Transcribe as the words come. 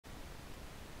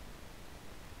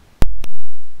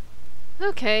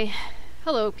Okay.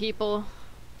 Hello, people.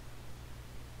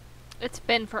 It's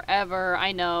been forever,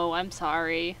 I know, I'm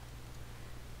sorry.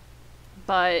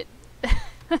 But...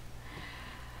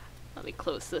 let me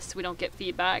close this so we don't get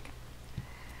feedback.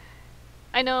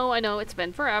 I know, it's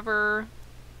been forever.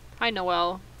 Hi,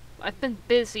 Noel. I've been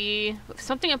busy with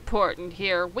something important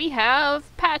here. We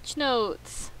have patch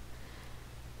notes.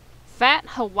 Fat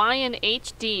Hawaiian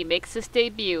HD makes its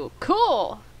debut.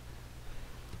 Cool!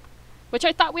 Which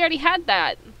I thought we already had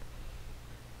that.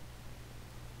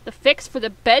 The fix for the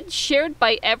bed shared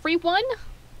by everyone?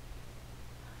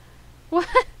 What?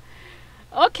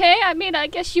 Okay, I mean, I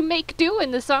guess you make do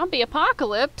in the zombie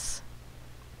apocalypse.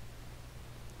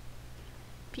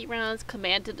 P-Rounds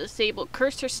command to disable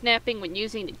cursor snapping when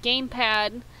using the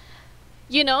gamepad.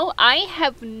 You know, I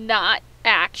have not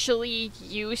actually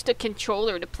used a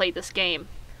controller to play this game.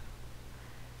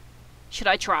 Should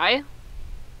I try?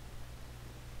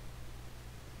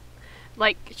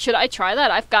 Like, should I try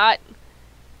that? I've got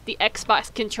the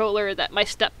Xbox controller that my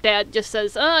stepdad just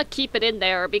says, keep it in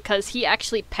there, because he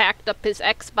actually packed up his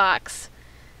Xbox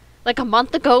like a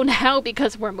month ago now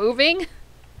because we're moving.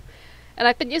 And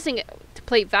I've been using it to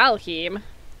play Valheim.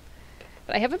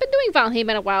 But I haven't been doing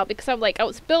Valheim in a while because I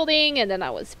was building and then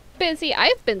I was busy.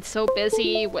 I've been so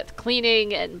busy with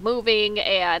cleaning and moving,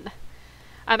 and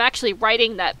I'm actually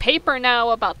writing that paper now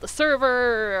about the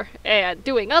server and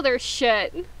doing other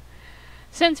shit.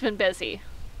 Since been busy.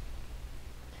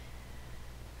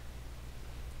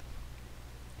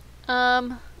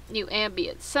 New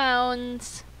ambient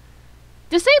sounds.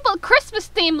 Disabled Christmas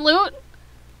theme loot?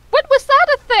 When was that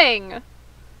a thing? When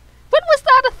was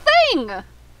that a thing?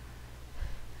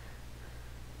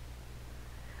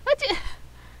 What?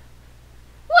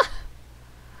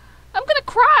 I'm gonna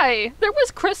cry. There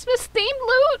was Christmas theme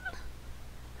loot?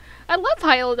 I love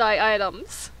holiday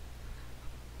items.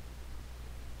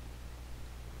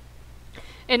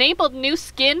 Enabled new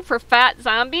skin for Fat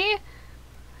Zombie?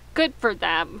 Good for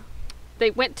them.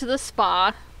 They went to the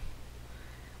spa.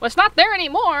 Well, it's not there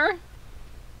anymore.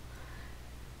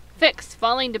 Fixed.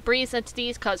 Falling debris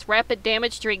entities cause rapid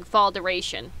damage during fall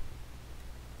duration.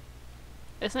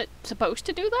 Isn't it supposed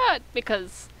to do that?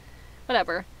 Because,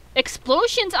 whatever.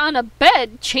 Explosions on a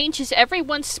bed changes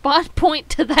everyone's spawn point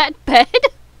to that bed?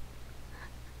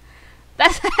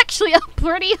 That's actually a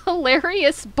pretty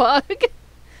hilarious bug.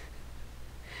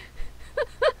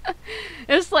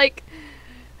 It's like,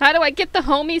 how do I get the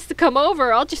homies to come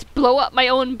over? I'll just blow up my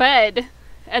own bed.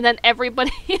 And then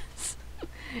everybody's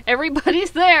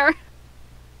there.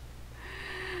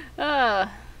 Da,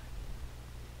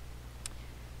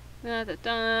 da,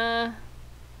 da.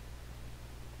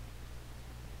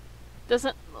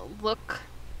 Doesn't look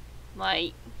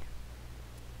like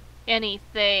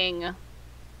anything.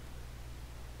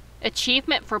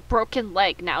 Achievement for broken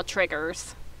leg now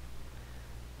triggers.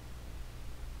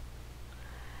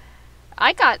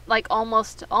 I got like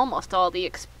almost all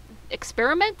the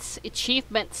experiments,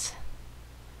 achievements,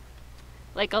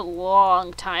 like a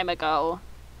long time ago.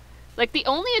 Like the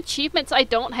only achievements I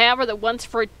don't have are the ones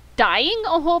for dying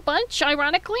a whole bunch,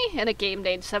 ironically, in a game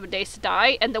named 7 Days to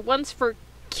Die, and the ones for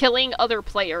killing other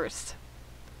players.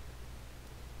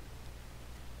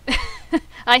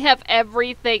 I have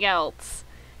everything else,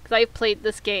 because I've played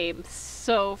this game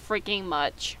so freaking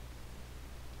much.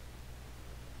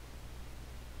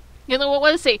 You know, what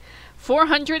was it?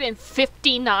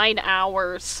 459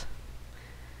 hours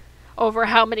over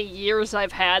how many years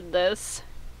I've had this.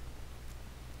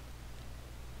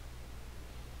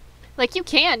 Like, you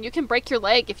can break your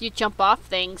leg if you jump off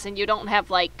things and you don't have,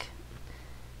 like,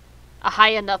 a high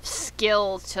enough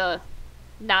skill to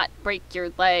not break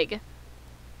your leg.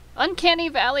 Uncanny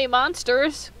Valley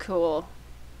monsters? Cool.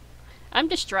 I'm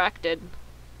distracted.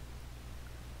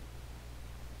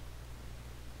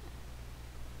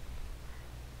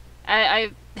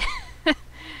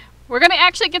 We're gonna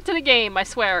actually get to the game, I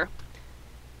swear.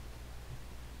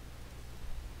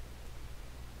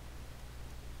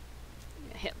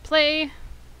 Hit play.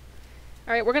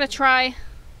 Alright, we're gonna try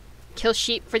kill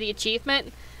sheep for the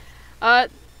achievement.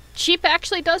 Sheep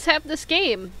actually does have this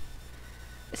game.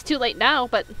 It's too late now,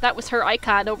 but that was her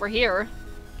icon over here.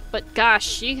 But gosh,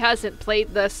 she hasn't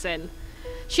played this, and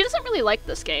she doesn't really like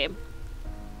this game.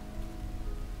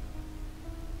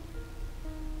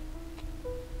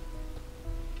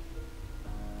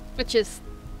 Which is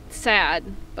sad,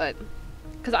 but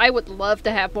because I would love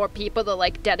to have more people to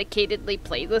like dedicatedly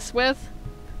play this with.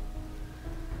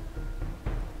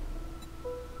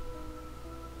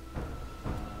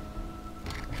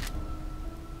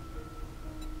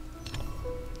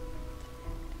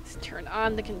 Let's turn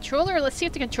on the controller. Let's see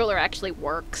if the controller actually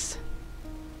works.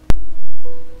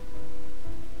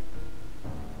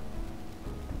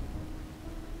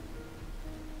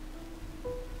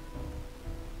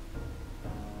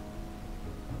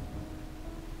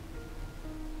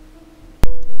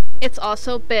 It's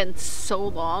also been so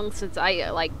long since I,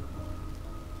 like,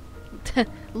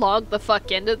 logged the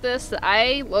fuck into this that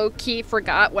I low-key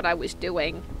forgot what I was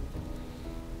doing.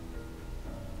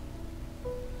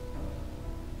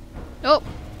 Oh!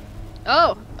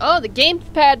 Oh! Oh, the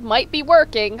gamepad might be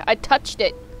working! I touched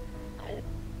it.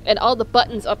 And all the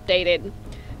buttons updated.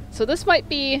 So this might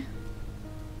be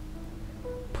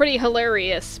pretty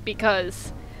hilarious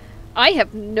because I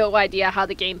have no idea how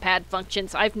the gamepad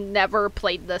functions. I've never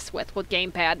played this with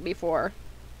gamepad before.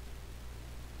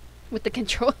 With the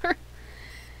controller.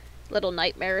 Little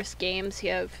nightmares games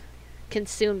have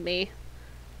consumed me.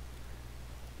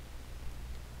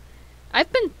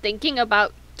 I've been thinking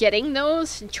about getting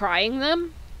those and trying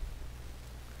them.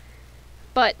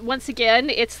 But once again,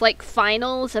 it's like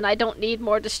finals and I don't need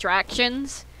more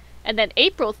distractions. And then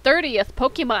April 30th,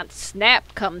 Pokemon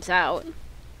Snap comes out.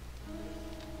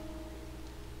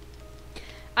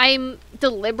 I'm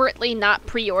deliberately not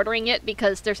pre-ordering it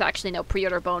because there's actually no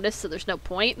pre-order bonus, so there's no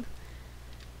point.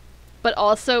 But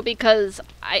also because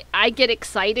I get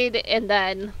excited and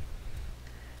then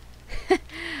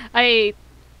I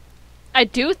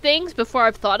do things before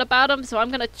I've thought about them, so I'm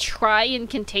gonna try and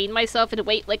contain myself and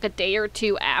wait like a day or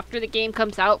two after the game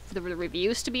comes out for the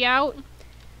reviews to be out.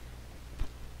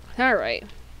 Alright.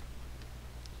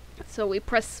 So we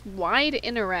press Y to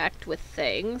interact with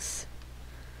things.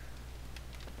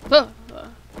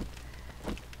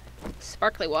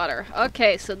 Sparkly water.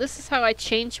 Okay, so this is how I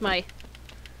change my...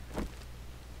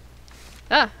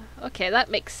 Ah, okay,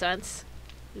 that makes sense.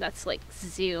 That's like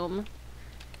zoom.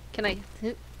 Can I...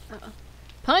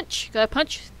 punch? Gotta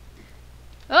punch?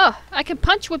 Oh, I can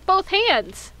punch with both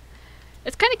hands!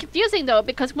 It's kind of confusing though,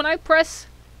 because when I press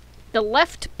the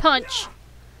left punch,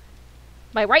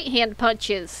 my right hand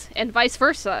punches, and vice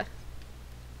versa.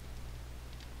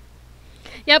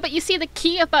 Yeah, but you see, the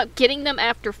key about getting them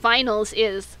after finals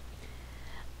is...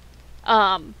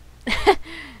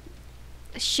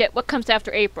 Shit, what comes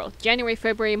after April? January,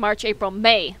 February, March, April,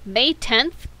 May. May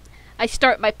 10th, I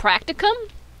start my practicum.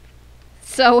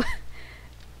 So,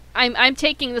 I'm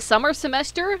taking the summer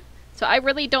semester, so I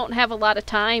really don't have a lot of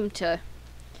time to...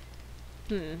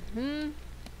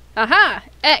 Aha!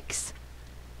 X!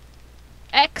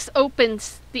 X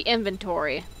opens the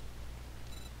inventory.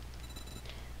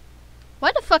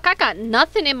 Why the fuck I got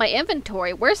nothing in my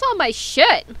inventory? Where's all my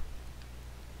shit?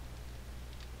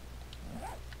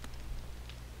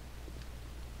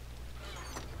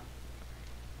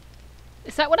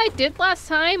 Is that what I did last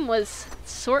time? Was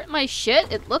sort my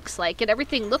shit? It looks like it.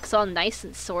 Everything looks all nice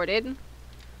and sorted.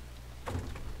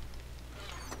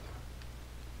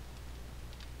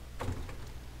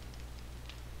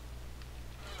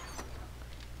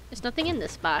 There's nothing in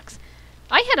this box.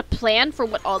 I had a plan for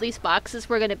what all these boxes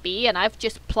were gonna be, and I've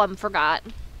just plumb forgot.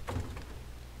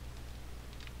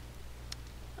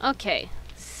 Okay,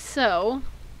 so...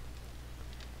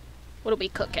 what are we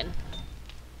cooking?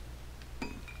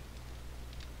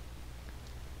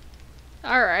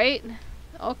 Alright.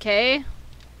 Okay.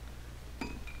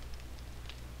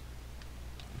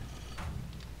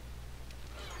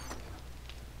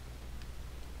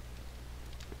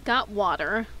 Got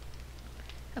water.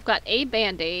 I've got a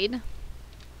band-aid.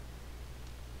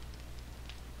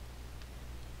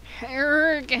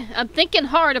 I'm thinking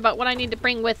hard about what I need to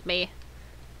bring with me.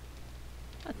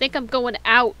 I think I'm going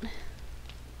out.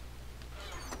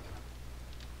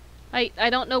 I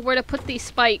don't know where to put these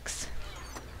spikes.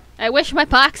 I wish my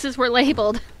boxes were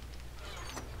labeled.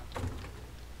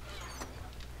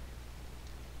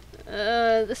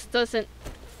 This doesn't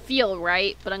feel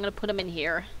right, but I'm gonna put them in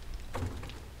here.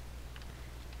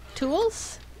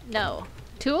 Tools? No.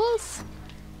 Tools?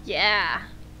 Yeah.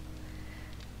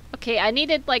 Okay, I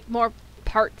needed, like, more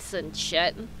parts and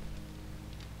shit.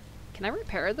 Can I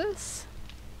repair this?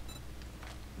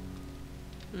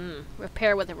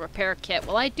 Repair with a repair kit.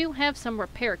 Well, I do have some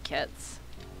repair kits.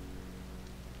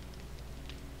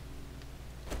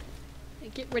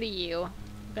 Get rid of you.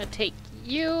 I'm gonna take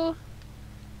you.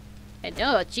 And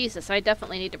oh, Jesus, I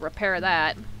definitely need to repair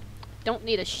that. Don't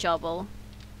need a shovel.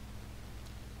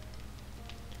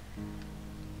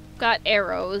 Got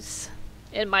arrows.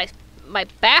 And my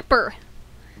bapper.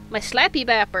 My slappy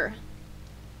bapper.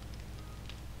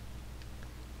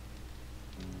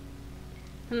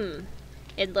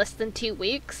 In less than 2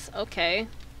 weeks? Okay.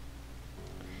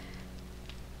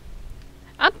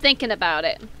 I'm thinking about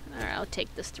it. Alright, I'll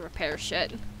take this to repair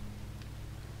shit.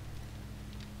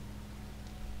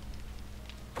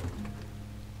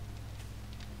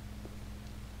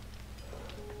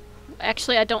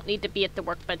 Actually, I don't need to be at the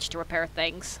workbench to repair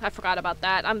things. I forgot about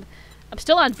that. I'm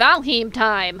still on Valheim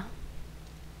time.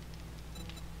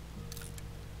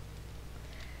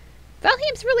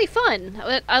 game's really fun.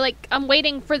 I'm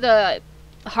waiting for the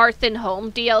Hearth and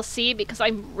Home DLC because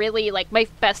I'm really like my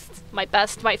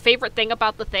favorite thing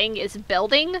about the thing is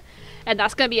building, and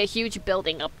that's gonna be a huge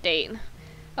building update.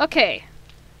 Okay.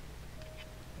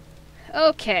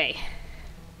 Okay.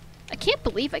 I can't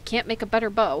believe I can't make a better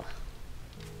bow.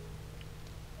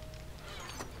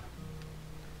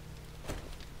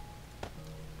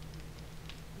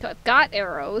 So I've got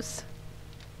arrows.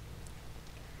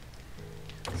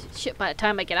 Shit, by the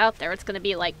time I get out there, it's gonna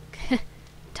be like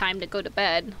time to go to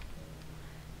bed.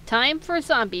 Time for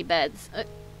zombie beds.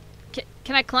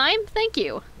 Can I climb? Thank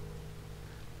you.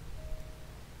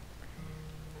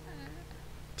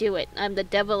 Do it. I'm the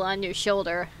devil on your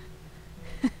shoulder.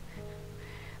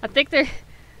 I think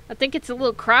it's a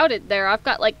little crowded there. I've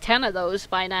got like 10 of those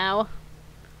by now.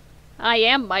 I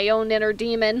am my own inner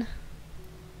demon.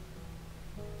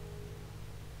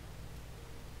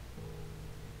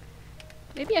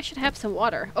 Maybe I should have some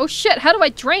water. Oh shit, how do I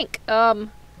drink?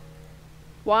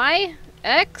 Y?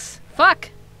 X?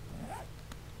 Fuck.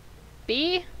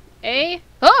 B? A?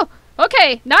 Oh!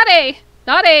 Okay, not A!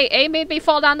 Not A! A made me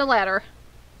fall down the ladder.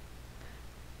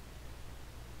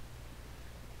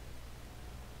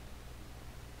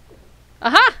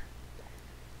 Aha!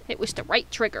 It was the right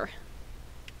trigger.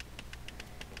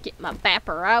 Get my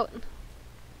bapper out.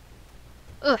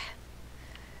 Ugh.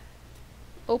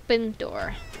 Open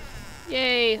door.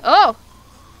 Yay. Oh!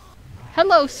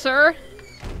 Hello, sir.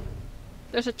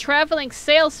 There's a traveling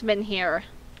salesman here.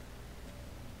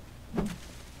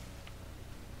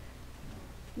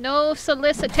 No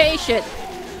solicitation.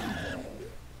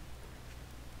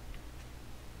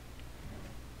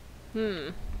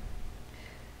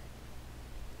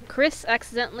 Chris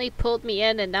accidentally pulled me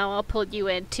in, and now I'll pull you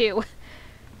in too.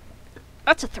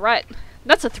 That's a threat.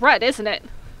 That's a threat, isn't it?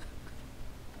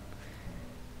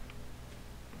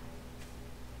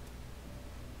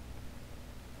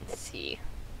 Let's see.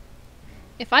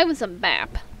 If I was a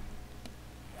map,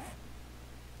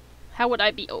 how would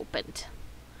I be opened?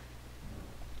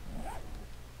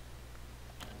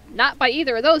 Not by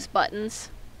either of those buttons.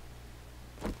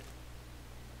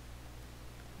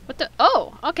 What the?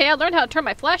 Oh, okay, I learned how to turn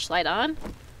my flashlight on.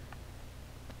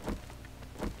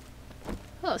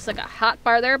 Oh, it's like a hot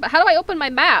bar there, but how do I open my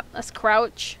map? Let's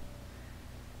crouch.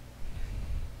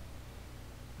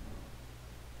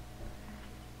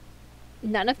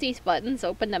 None of these buttons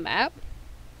open the map.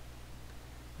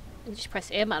 I just press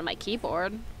M on my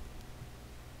keyboard.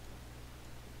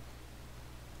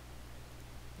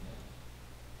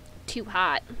 Too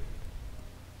hot.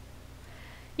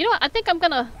 You know what? I think I'm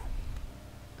gonna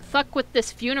fuck with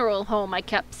this funeral home I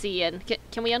kept seeing.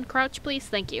 Can we uncrouch, please?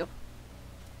 Thank you.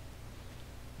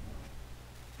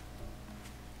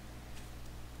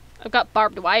 I've got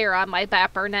barbed wire on my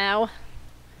bapper now.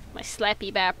 My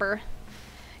slappy bapper.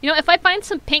 You know, if I find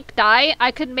some pink dye,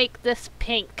 I could make this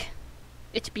pink.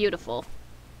 It's beautiful.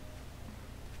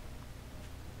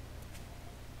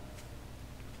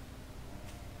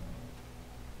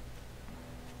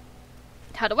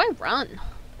 How do I run?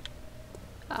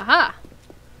 Aha!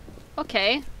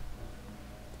 Okay.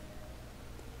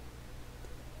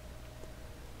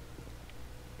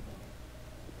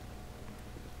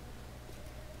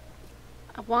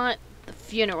 I want the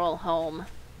funeral home.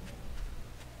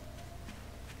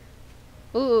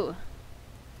 Ooh.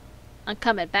 I'm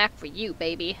coming back for you,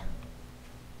 baby.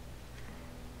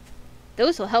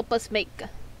 Those will help us make...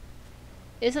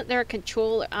 Isn't there a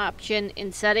control option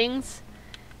in settings?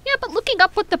 Yeah, but looking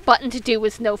up what the button to do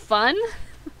is no fun.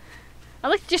 I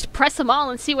like to just press them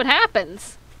all and see what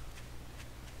happens.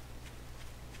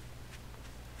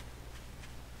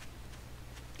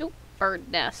 Oh,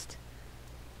 bird nest.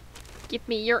 Give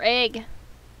me your egg.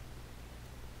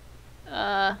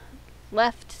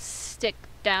 Left stick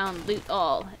down, loot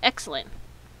all. Excellent.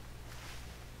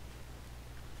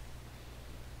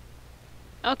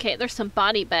 Okay, there's some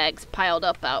body bags piled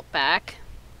up out back.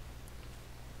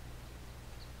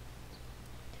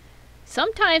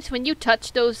 Sometimes when you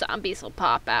touch those, zombies will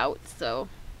pop out, so...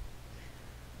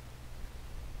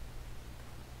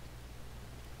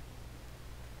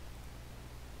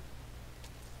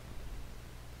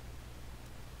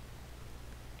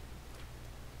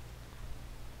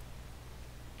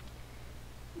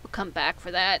 We'll come back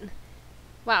for that.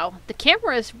 Wow, the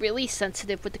camera is really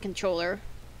sensitive with the controller.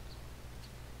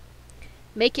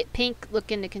 Make it pink,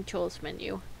 look in the controls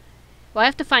menu. Well, I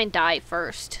have to find dye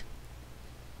first.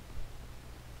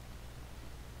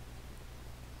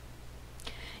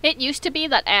 It used to be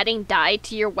that adding dye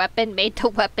to your weapon made the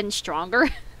weapon stronger.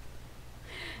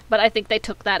 But I think they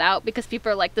took that out because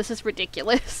people are like, this is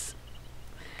ridiculous.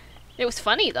 It was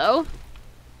funny, though.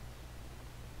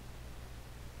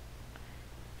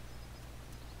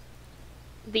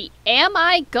 The Am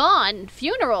I Gone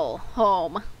funeral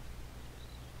home.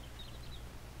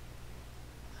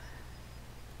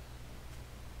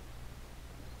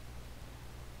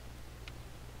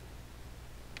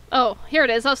 Oh, here it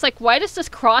is. I was like, why does this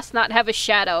cross not have a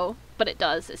shadow? But it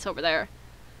does. It's over there.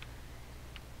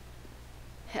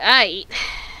 Aight.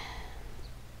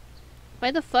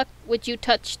 Why the fuck would you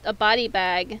touch a body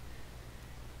bag?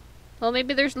 Well,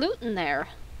 maybe there's loot in there.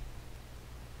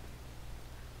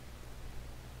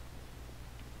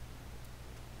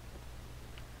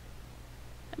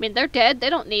 I mean, they're dead. They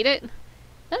don't need it.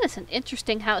 That is an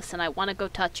interesting house, and I want to go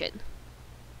touch it.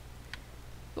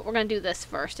 But we're going to do this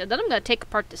first, and then I'm going to take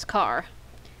apart this car.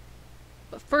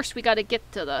 But first, we got to get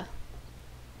to the...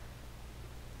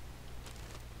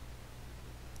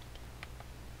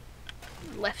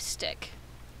 left stick.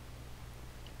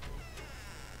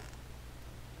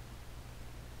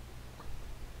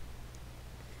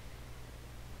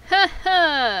 Ha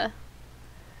ha!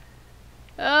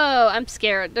 Oh, I'm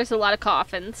scared. There's a lot of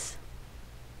coffins.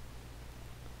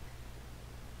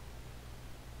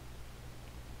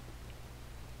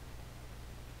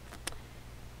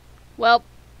 Well,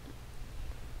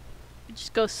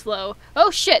 just go slow. Oh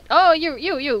shit! Oh, you!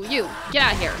 Get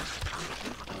out of here.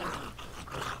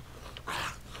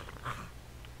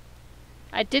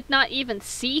 I did not even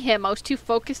see him. I was too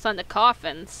focused on the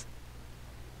coffins.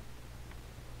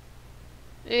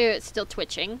 Ew, it's still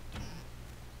twitching.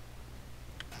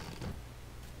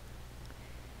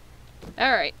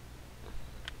 Alright.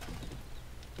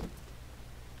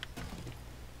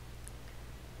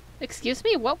 Excuse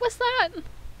me, what was that?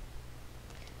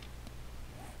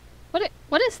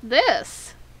 What is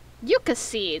this? Yucca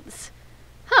seeds.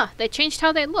 Huh, they changed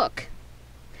how they look.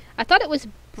 I thought it was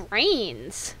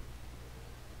brains.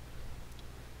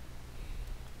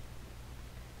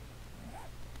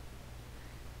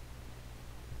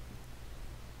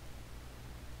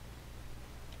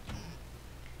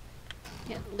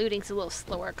 Yeah, looting's a little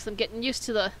slower because I'm getting used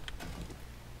to the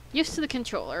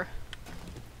controller.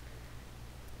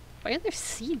 Why are there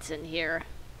seeds in here?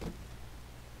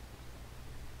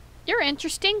 You're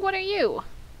interesting. What are you?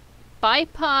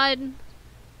 Bipod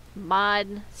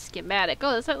mod schematic.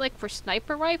 Oh, is that like for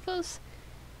sniper rifles?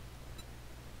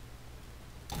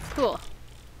 Cool.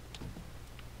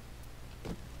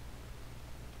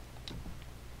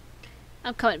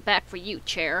 I'm coming back for you,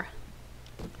 chair.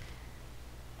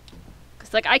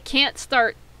 Cause like I can't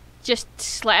start just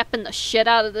slapping the shit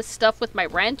out of this stuff with my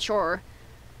wrench, or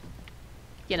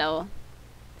you know,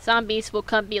 zombies will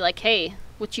come be like, hey,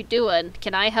 what you doing?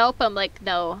 Can I help? I'm like,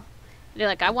 no. And they're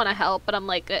like, I want to help, but I'm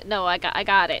like, no, I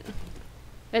got it.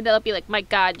 And they'll be like, my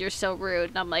god, you're so rude.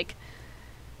 And I'm like,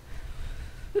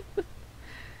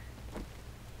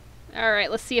 alright,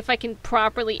 let's see if I can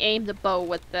properly aim the bow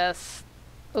with this.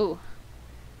 Ooh.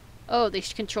 Oh,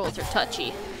 these controls are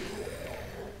touchy.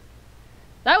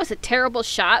 That was a terrible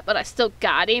shot, but I still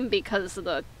got him because of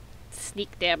the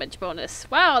sneak damage bonus.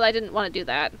 Wow, I didn't want to do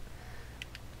that.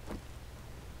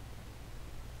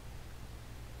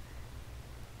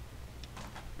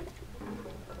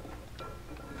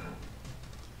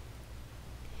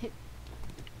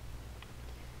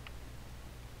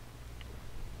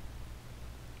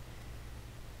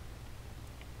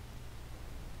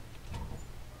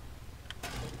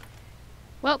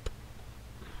 Welp.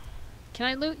 Can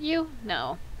I loot you?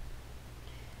 No.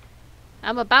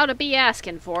 I'm about to be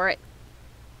asking for it.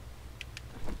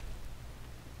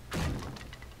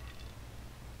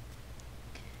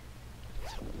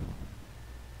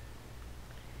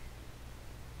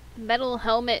 Metal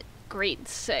helmet, grade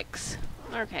 6.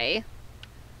 Okay.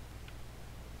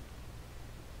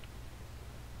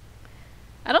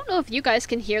 I don't know if you guys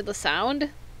can hear the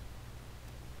sound.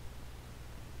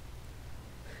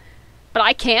 But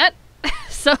I can't.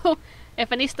 So,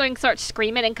 if anything starts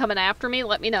screaming and coming after me,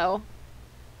 let me know.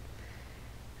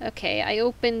 Okay, I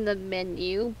open the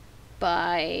menu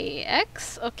by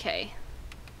X. Okay.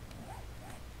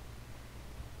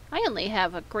 I only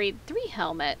have a grade 3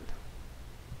 helmet.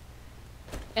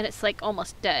 And it's like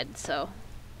almost dead, so.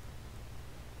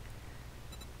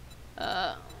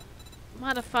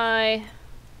 Modify.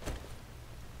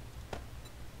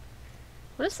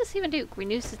 What does this even do?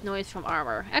 Reduces noise from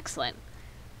armor. Excellent.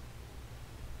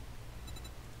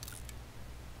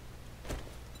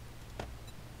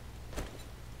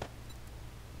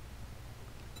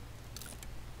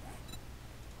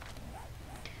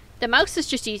 The mouse is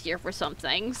just easier for some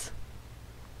things.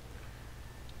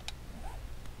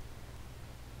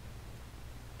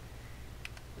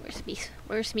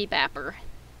 Where's me bapper?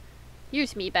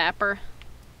 Here's me bapper.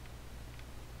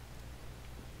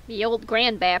 Me old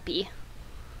grandbappy.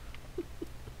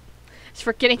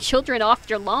 Thanks for getting children off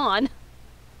your lawn.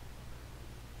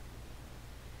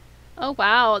 Oh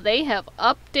wow, they have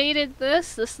updated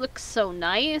this. This looks so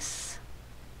nice.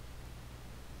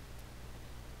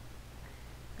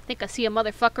 I think I see a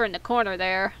motherfucker in the corner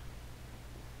there.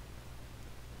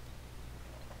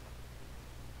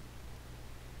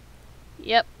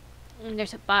 Yep. And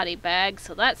there's a body bag,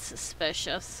 so that's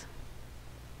suspicious.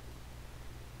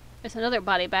 There's another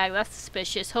body bag, that's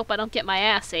suspicious. Hope I don't get my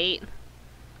ass ate.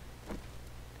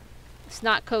 It's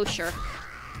not kosher.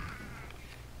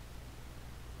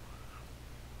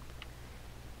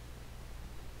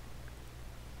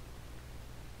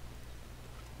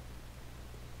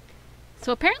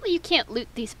 So apparently you can't loot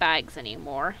these bags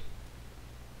anymore.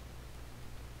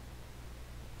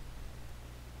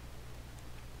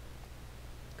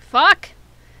 Fuck!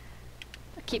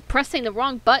 I keep pressing the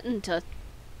wrong button to...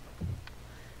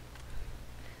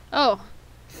 Oh.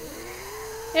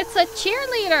 It's a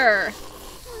cheerleader!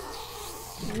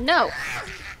 No.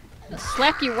 I'll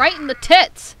slap you right in the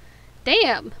tits.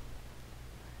 Damn.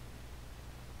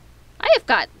 I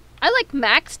like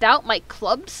maxed out my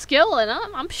club skill and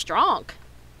I'm strong.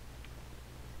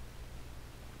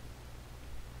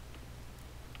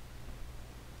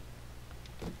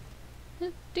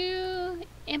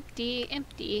 Empty,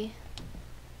 empty.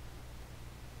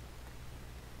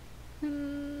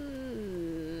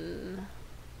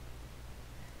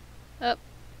 Up.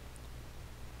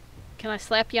 Can I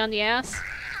slap you on the ass?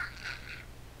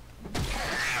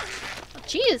 Oh,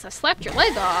 jeez, I slapped your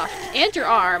leg off. And your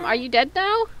arm. Are you dead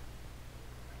now?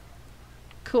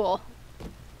 Cool.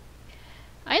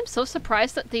 I am so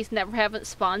surprised that these never haven't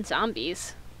spawned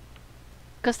zombies.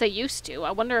 Because they used to.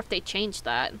 I wonder if they changed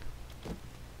that.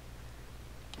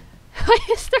 Why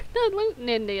is there no loot in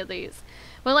any of these?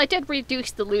 Well, I did reduce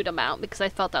the loot amount because I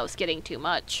felt I was getting too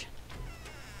much.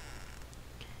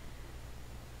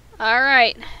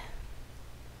 Alright.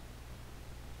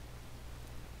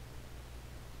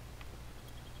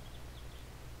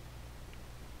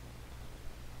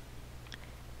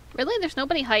 Really? There's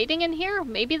nobody hiding in here?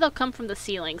 Maybe they'll come from the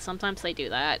ceiling. Sometimes they do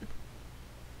that.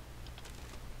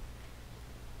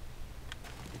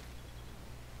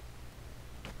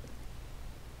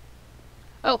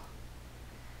 Oh.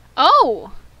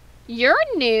 Oh! You're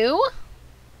new!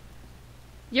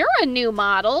 You're a new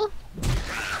model!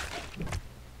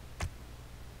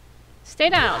 Stay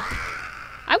down.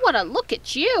 I want to look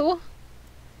at you!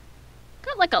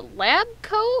 Got like a lab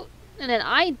coat and an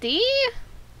ID?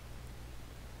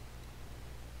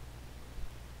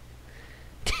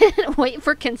 Wait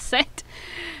for consent.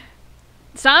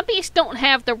 Zombies don't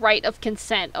have the right of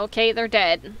consent, okay? They're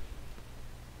dead.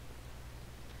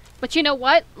 But you know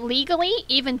what? Legally,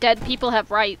 even dead people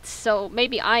have rights, so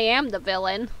maybe I am the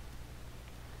villain.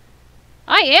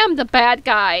 I am the bad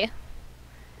guy.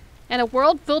 In a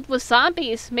world filled with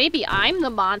zombies, maybe I'm the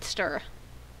monster.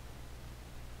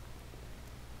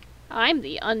 I'm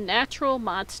the unnatural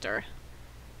monster.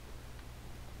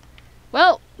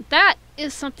 Well, that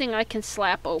is something I can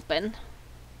slap open.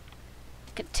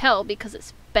 I can tell because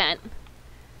it's bent.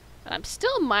 But I'm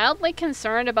still mildly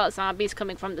concerned about zombies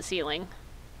coming from the ceiling.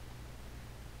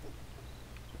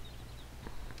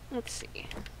 Let's see.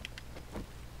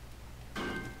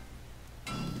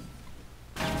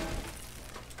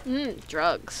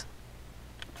 Drugs.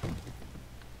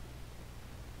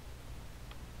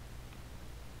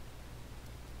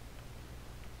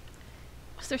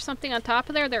 Was there something on top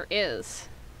of there? There is.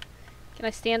 Can I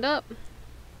stand up?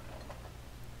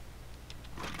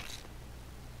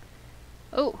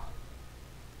 Oh.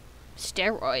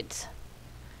 Steroids.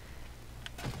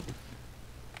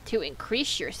 To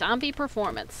increase your zombie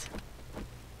performance.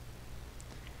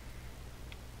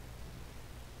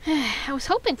 I was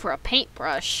hoping for a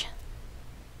paintbrush.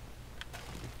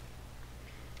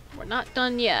 We're not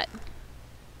done yet.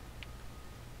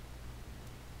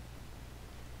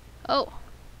 Oh.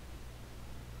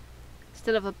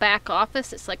 Instead of a back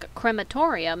office, it's like a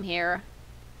crematorium here.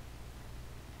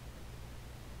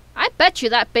 I bet you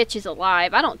that bitch is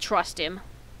alive. I don't trust him.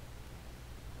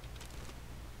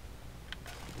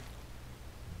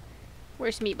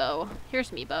 Where's Meebo? Here's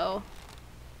Meebo.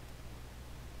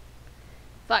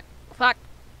 Fuck. Fuck.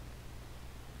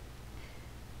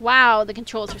 Wow, the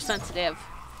controls are sensitive.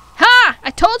 Ha!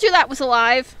 I told you that was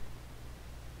alive!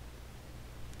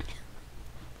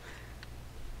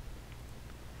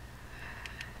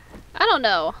 I don't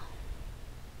know.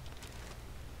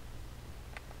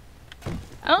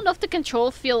 I don't know if the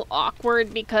controls feel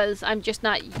awkward because I'm just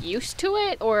not used to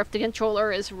it, or if the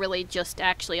controller is really just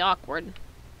actually awkward.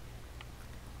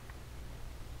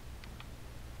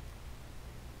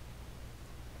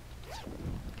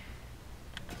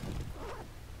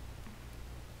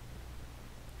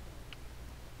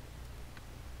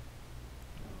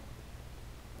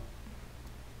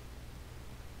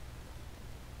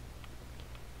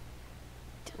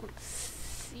 Let's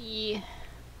see.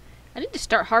 I need to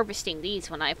start harvesting these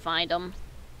when I find them.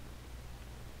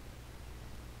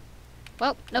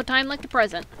 Well, no time like the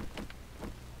present.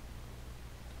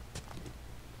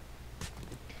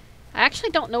 I actually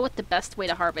don't know what the best way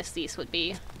to harvest these would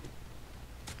be.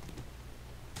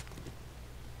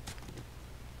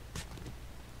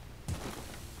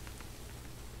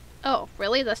 Oh,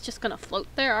 really? That's just gonna float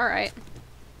there? Alright.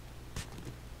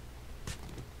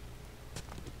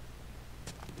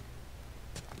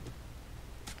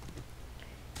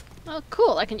 Oh,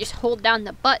 cool. I can just hold down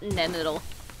the button and it'll...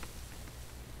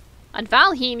 On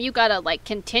Valheim, you gotta, like,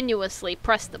 continuously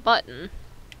press the button.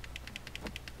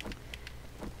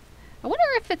 I wonder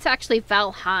if it's actually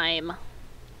Valheim.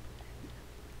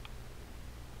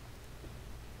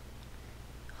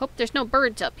 Hope there's no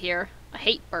birds up here. I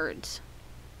hate birds.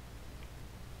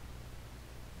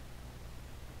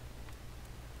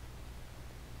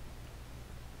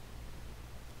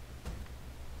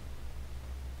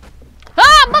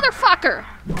 Ah, motherfucker!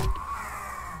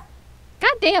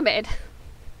 God damn it.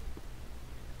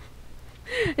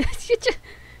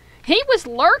 He was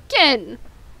lurking!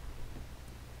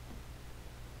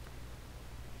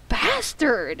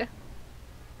 Bastard!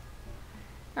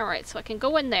 Alright, so I can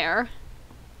go in there.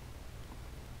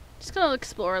 Just gonna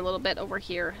explore a little bit over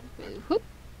here. Whoop.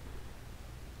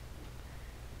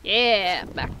 Yeah,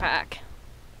 backpack.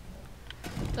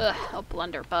 Ugh, a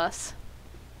blunderbuss.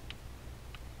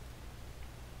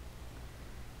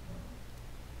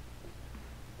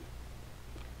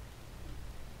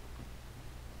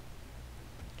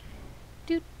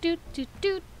 Doot doot doot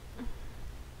doot.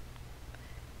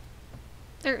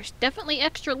 There's definitely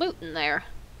extra loot in there.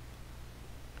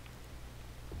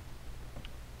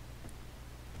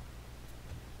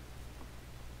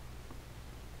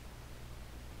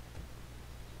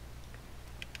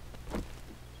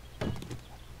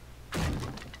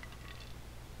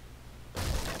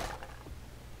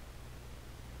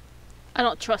 I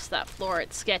don't trust that floor,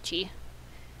 it's sketchy.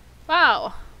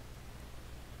 Wow.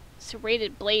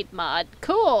 Serrated blade mod.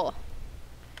 Cool!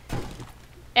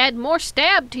 Add more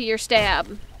stab to your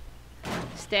stab.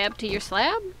 Stab to your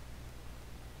slab?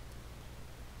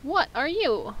 What are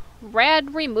you?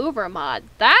 Rad remover mod.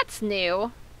 That's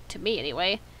new. To me,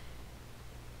 anyway.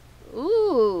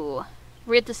 Ooh.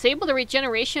 Disable the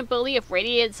regeneration ability of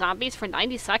radiated zombies for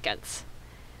 90 seconds.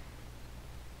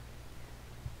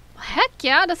 Heck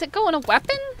yeah, does it go in a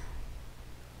weapon?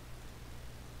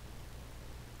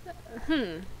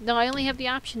 No, I only have the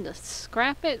option to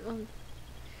scrap it.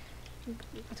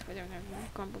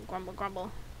 Grumble, grumble,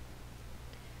 grumble.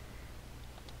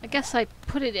 I guess I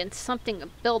put it in something to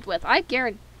build with. I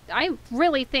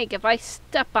really think if I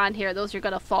step on here, those are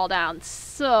gonna fall down.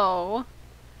 So,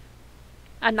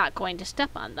 I'm not going to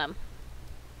step on them.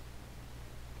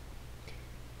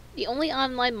 The only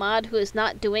online mod who is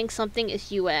not doing something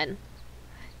is UN.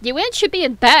 UN should be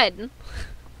in bed.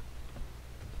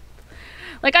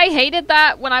 Like, I hated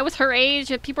that when I was her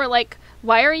age, and people are like,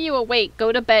 why are you awake?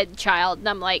 Go to bed, child. And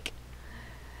I'm like,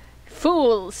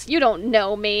 fools, you don't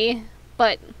know me.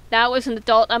 But now as an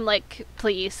adult, I'm like,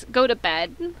 please, go to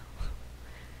bed.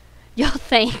 You'll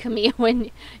thank me when...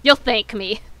 You'll thank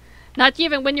me. Not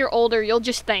even when you're older, you'll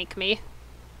just thank me.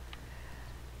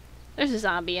 There's a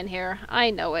zombie in here.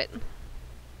 I know it.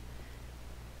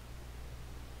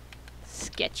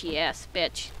 Sketchy ass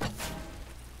bitch.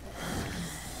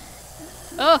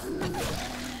 Oh!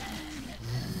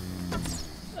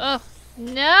 Oh,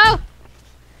 no!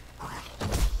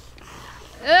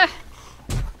 Ugh.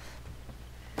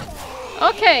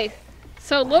 Okay,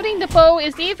 so loading the bow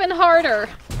is even harder.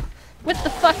 With the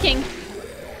fucking...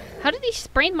 How did he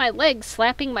sprain my leg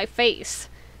slapping my face?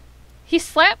 He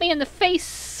slapped me in the face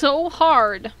so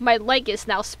hard, my leg is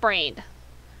now sprained.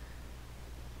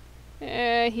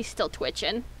 He's still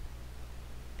twitching.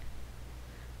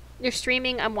 You're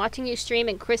streaming, I'm watching you stream,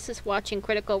 and Chris is watching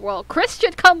Critical Role. Chris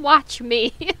should come watch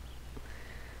me!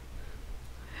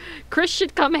 Chris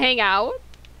should come hang out.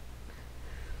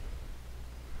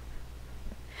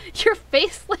 Your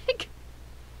face leg?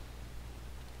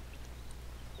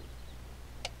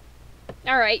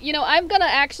 Alright, you know, I'm gonna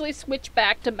actually switch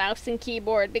back to mouse and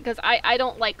keyboard because I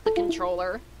don't like the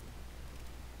controller.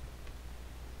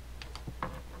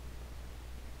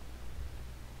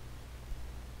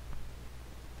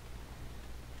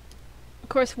 Of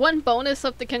course, one bonus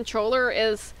of the controller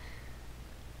is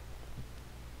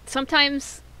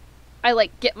sometimes I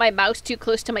like get my mouse too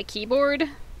close to my keyboard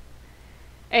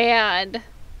and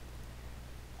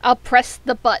I'll press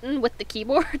the button with the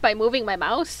keyboard by moving my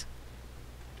mouse.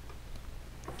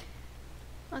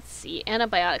 Let's see,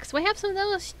 antibiotics. Do I have some of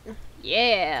those?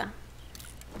 Yeah.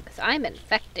 Because I'm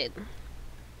infected.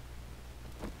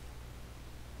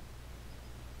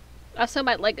 Also,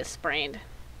 my leg is sprained.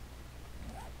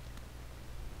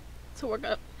 So we're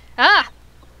gonna... Ah!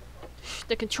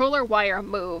 The controller wire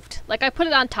moved. Like, I put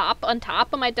it on top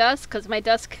of my desk, because my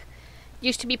desk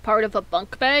used to be part of a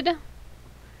bunk bed.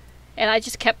 And I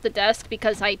just kept the desk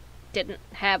because I didn't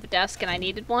have a desk and I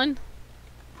needed one.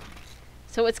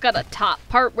 So it's got a top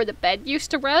part where the bed used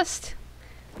to rest.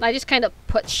 And I just kind of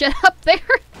put shit up there.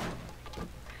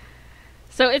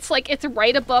 So it's like, it's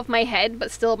right above my head,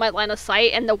 but still in my line of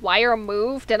sight, and the wire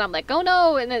moved, and I'm like, oh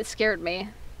no, and it scared me.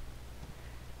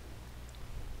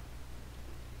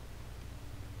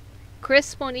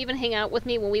 Chris won't even hang out with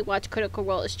me when we watch Critical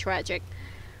Role. Is tragic.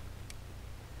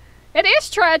 It is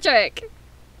tragic!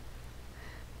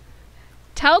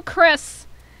 Tell Chris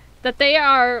that they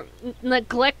are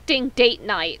neglecting date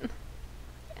night.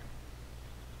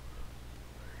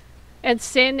 And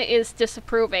Sin is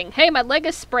disapproving. Hey, my leg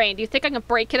is sprained. Do you think I can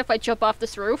break it if I jump off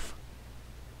this roof?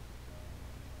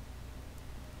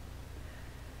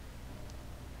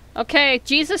 Okay,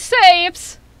 Jesus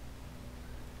saves!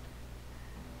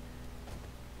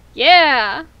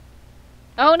 Yeah!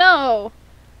 Oh no!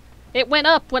 It went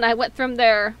up when I went from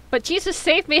there. But Jesus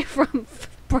saved me from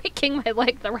breaking my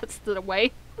leg the rest of the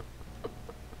way.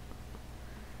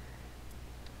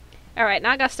 Alright,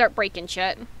 now I gotta start breaking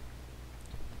shit.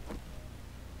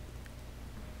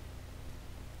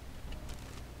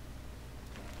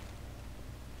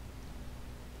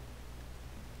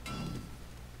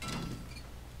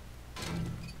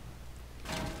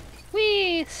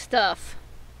 Whee! Stuff.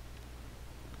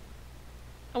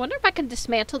 I wonder if I can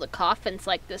dismantle the coffins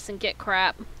like this and get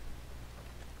crap.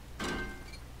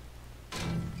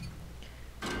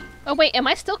 Oh wait, am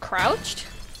I still crouched?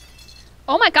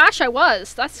 Oh my gosh, I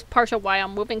was! That's partial why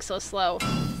I'm moving so slow.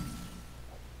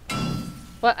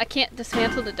 What, I can't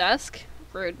dismantle the desk?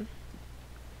 Rude.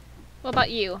 What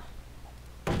about you?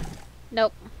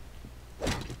 Nope.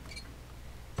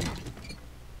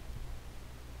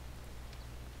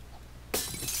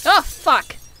 Oh,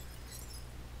 fuck!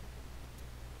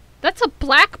 That's a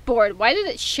blackboard! Why did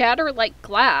it shatter like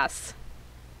glass?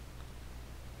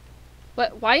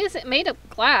 What? Why is it made of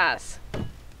glass?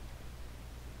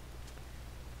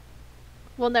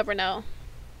 We'll never know.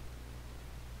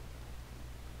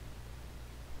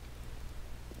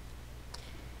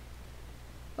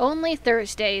 Only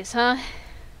Thursdays, huh?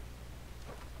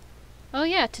 Oh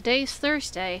yeah, today's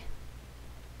Thursday.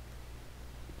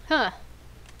 Huh.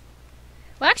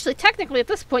 Well, actually, technically at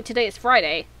this point today is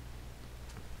Friday.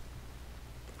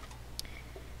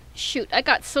 Shoot, I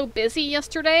got so busy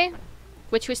yesterday,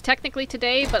 which was technically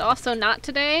today, but also not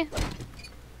today.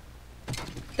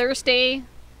 Thursday,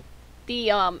 the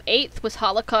 8th was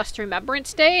Holocaust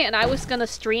Remembrance Day, and I was gonna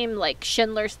stream, like,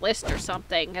 Schindler's List or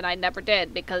something, and I never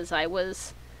did because I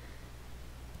was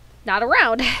not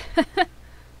around.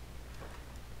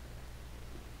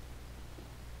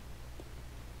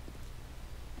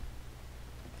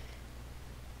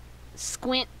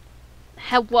 Squint.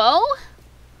 Hello?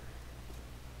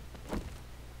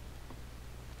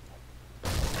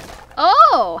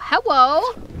 Oh, hello.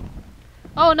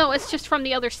 Oh no, it's just from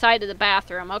the other side of the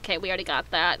bathroom. Okay, we already got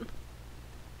that.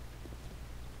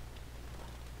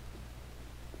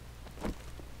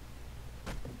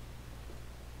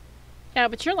 Yeah,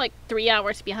 but you're like 3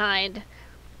 hours behind.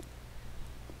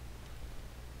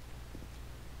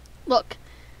 Look,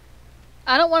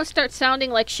 I don't want to start sounding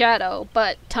like Shadow,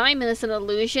 but time is an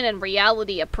illusion and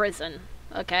reality a prison,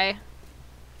 okay?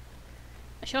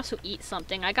 I should also eat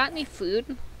something. I got any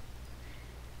food?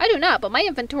 I do not, but my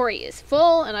inventory is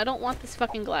full and I don't want this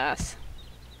fucking glass.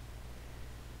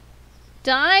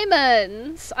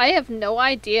 Diamonds! I have no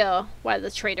idea why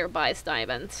the trader buys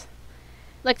diamonds.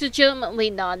 Like, legitimately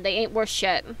none. They ain't worth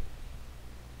shit.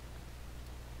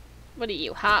 What are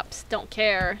you, hops? Don't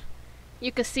care.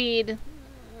 Yucca seed?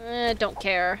 Don't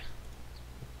care.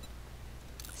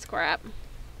 Scrap.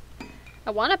 I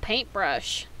want a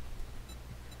paintbrush.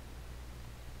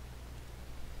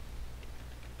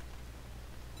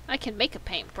 I can make a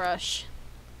paintbrush.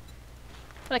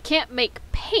 But I can't make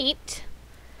paint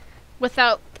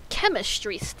without the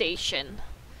chemistry station.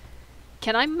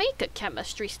 Can I make a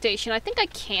chemistry station? I think I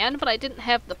can, but I didn't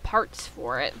have the parts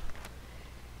for it.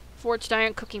 Forged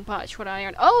iron, cooking pot, short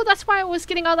iron. Oh, that's why I was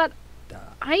getting all that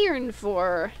iron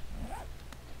for.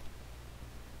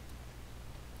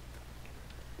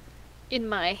 In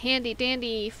my handy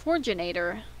dandy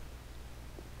forginator.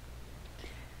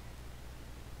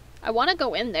 I want to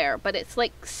go in there, but it's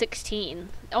like 16,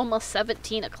 almost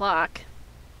 17 o'clock.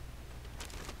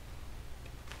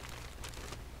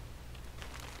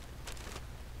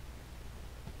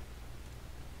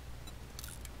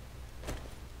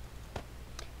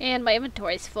 And my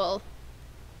inventory's full.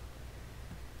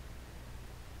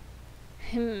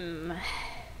 I'm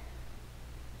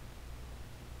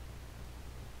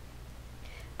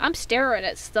staring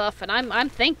at stuff and I'm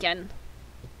thinking.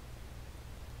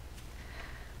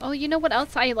 Oh, you know what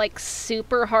else I like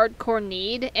super hardcore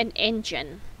need? An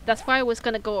engine. That's why I was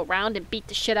gonna go around and beat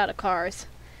the shit out of cars.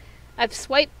 I've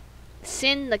swiped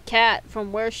Sin the cat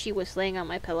from where she was laying on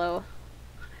my pillow.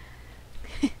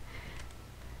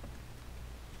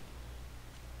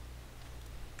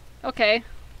 Okay.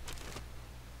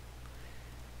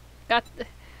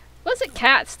 Was it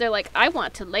cats? They're like, I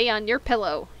want to lay on your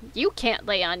pillow. You can't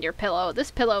lay on your pillow. This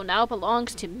pillow now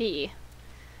belongs to me.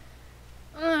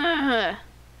 Ugh.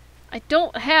 I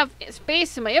don't have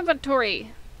space in my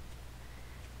inventory.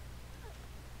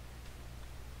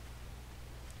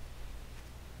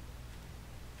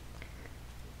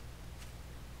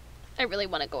 I really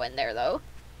want to go in there, though.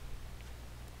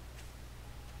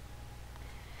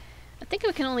 I think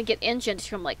we can only get engines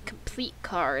from, like, complete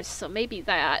cars, so maybe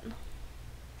that.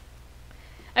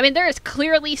 I mean, there is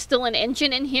clearly still an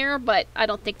engine in here, but I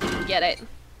don't think we can get it.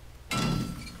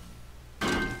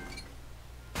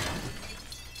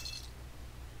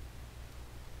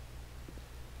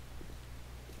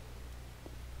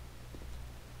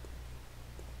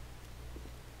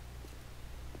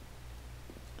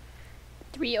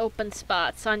 Three open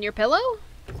spots on your pillow?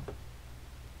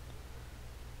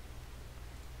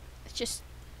 It's just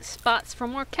spots for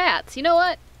more cats. You know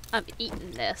what? I'm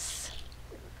eating this.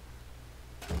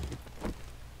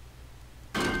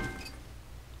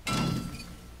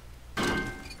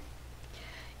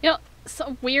 You know,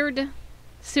 some weird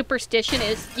superstition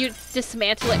is you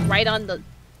dismantle it right on the,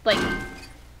 like,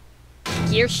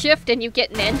 gear shift and you get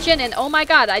an engine, and oh my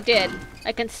god, I did.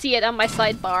 I can see it on my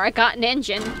sidebar. I got an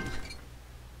engine.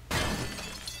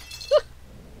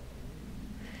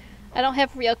 I don't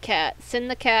have real cat. Sin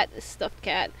the cat is stuffed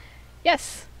cat.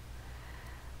 Yes.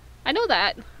 I know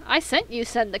that. I sent you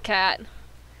Sin the cat.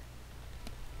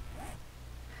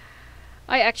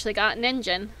 I actually got an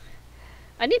engine.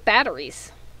 I need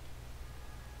batteries.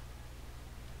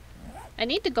 I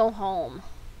need to go home.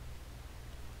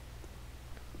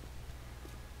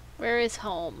 Where is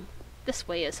home? This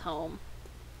way is home.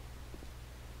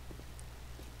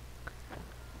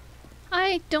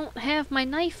 I don't have my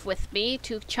knife with me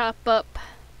to chop up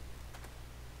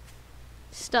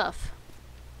stuff.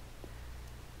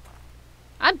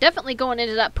 I'm definitely going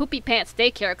into that Poopy Pants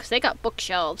daycare because they got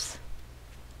bookshelves.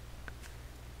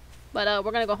 But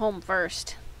we're gonna go home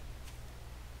first.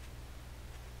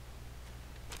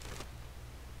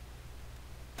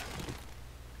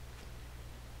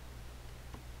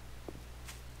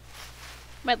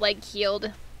 My leg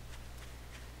healed.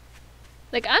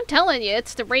 Like, I'm telling you,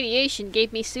 it's the radiation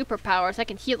gave me superpowers. I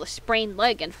can heal a sprained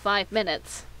leg in 5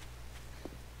 minutes.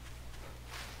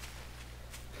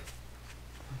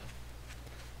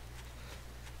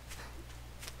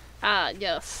 Ah,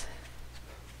 yes.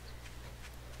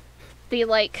 The,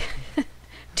 like,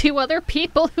 2 other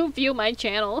people who view my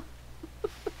channel.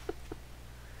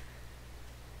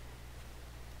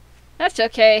 That's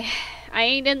okay. I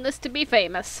ain't in this to be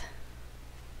famous.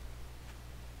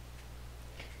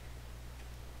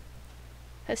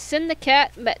 Has Sin the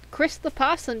cat met Chris the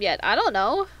possum yet? I don't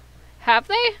know. Have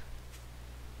they?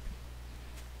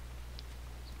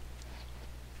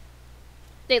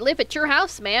 They live at your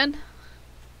house, man.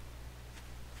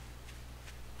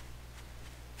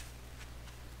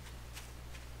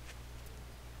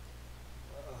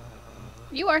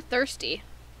 You are thirsty.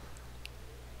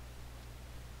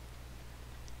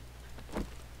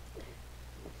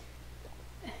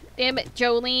 Damn it,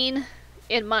 Jolene.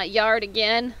 In my yard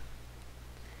again.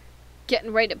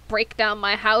 Getting ready to break down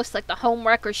my house like the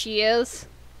homewrecker she is.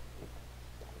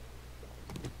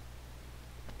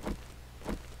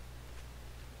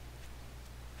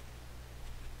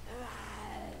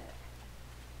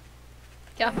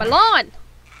 Get off my lawn!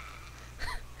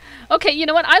 Okay, you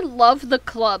know what? I love the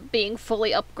club being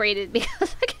fully upgraded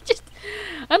because I can just...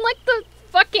 I'm like the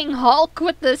fucking Hulk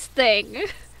with this thing.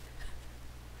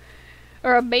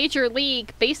 Or a Major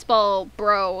League Baseball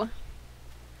bro.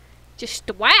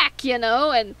 Just whack, you know,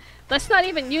 and that's not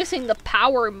even using the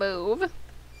power move.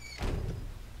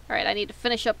 Alright, I need to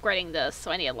finish upgrading this, so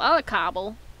I need a lot of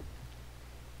cobble.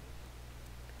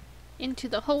 Into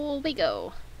the hole we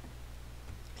go.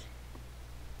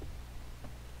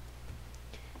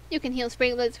 You can heal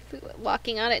sprinklets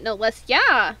walking on it no less.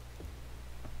 Yeah!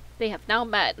 They have now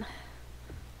met.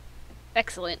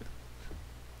 Excellent.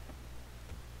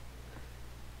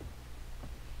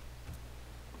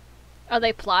 Are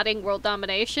they plotting world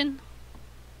domination?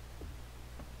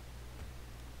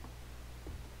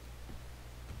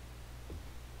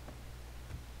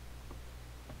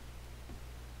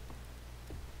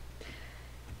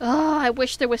 I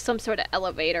wish there was some sort of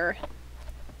elevator.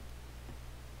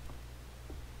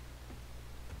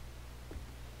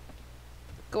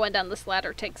 Going down this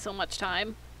ladder takes so much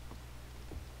time.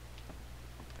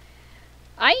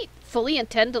 I fully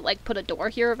intend to, like, put a door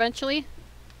here eventually.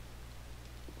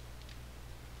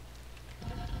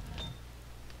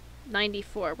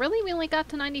 94. Really? We only got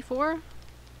to 94?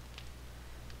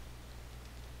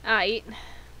 Aight.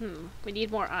 We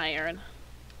need more iron.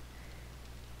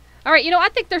 Alright, you know, I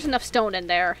think there's enough stone in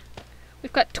there.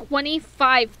 We've got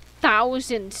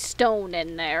 25,000 stone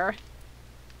in there.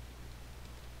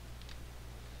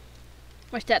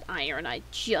 Where's that iron? I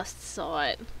just saw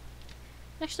it.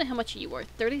 Actually, how much are you worth?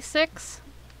 36?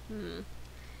 The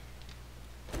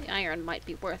iron might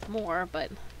be worth more, but...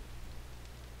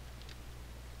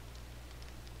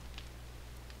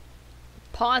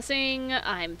 Pausing.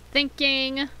 I'm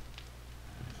thinking.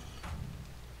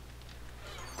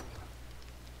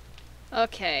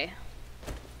 Okay.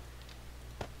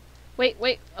 Wait.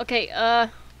 Okay,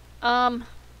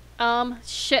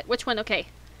 shit, which one? Okay.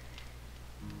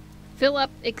 Fill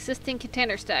up existing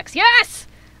container stacks. Yes!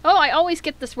 Oh, I always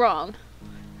get this wrong.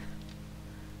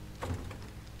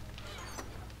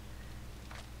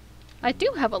 I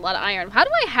do have a lot of iron. How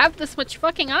do I have this much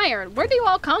fucking iron? Where do you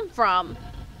all come from?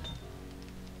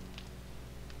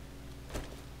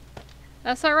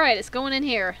 That's alright, it's going in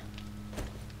here.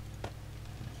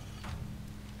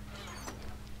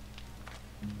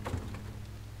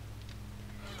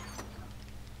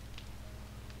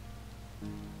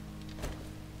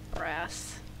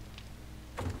 Brass.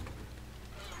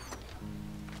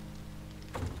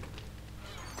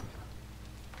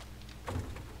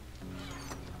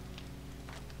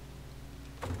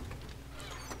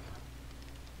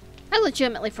 I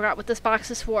legitimately forgot what this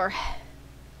box is for.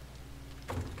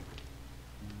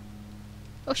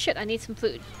 Oh shit, I need some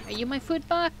food. Are you my food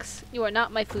box? You are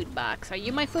not my food box. Are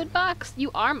you my food box?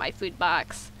 You are my food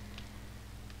box.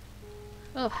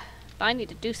 Oh, I need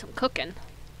to do some cooking.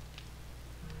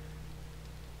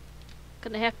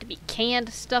 Gonna have to be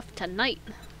canned stuff tonight.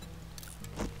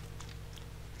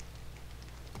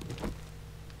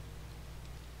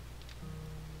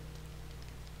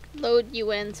 Load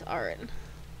UN's art.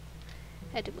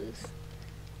 Had to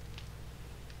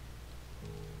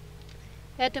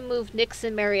move Nix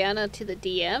and Mariana to the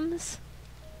DMs?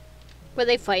 Were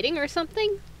they fighting or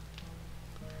something?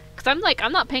 Cause I'm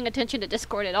not paying attention to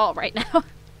Discord at all right now.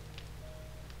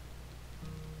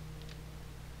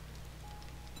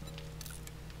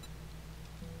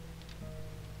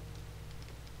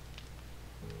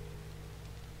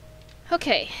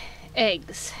 Okay,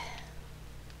 eggs.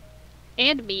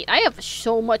 And meat. I have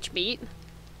so much meat.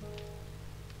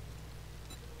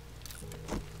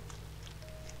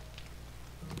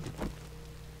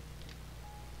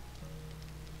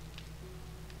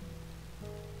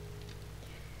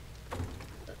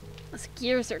 Those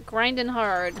gears are grinding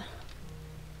hard.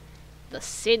 The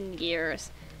sin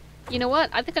gears. You know what?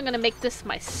 I think I'm gonna make this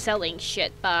my selling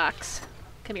shit box.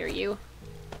 Come here, you.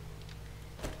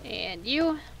 And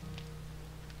you.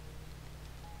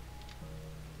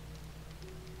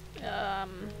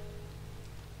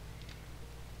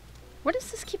 Where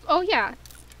does this keep... Oh, yeah.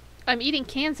 I'm eating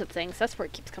cans of things. That's where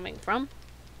it keeps coming from.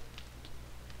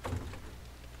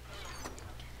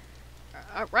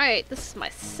 Alright, this is my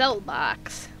sell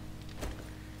box.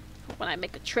 For when I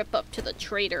make a trip up to the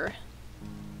trader.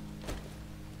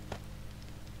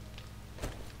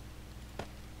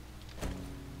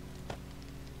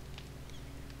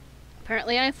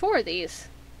 Apparently I have 4 of these.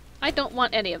 I don't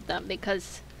want any of them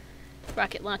because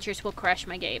rocket launchers will crash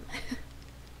my game.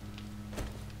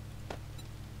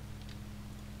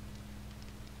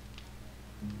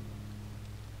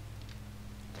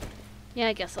 Yeah,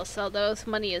 I guess I'll sell those.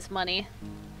 Money is money.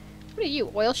 What are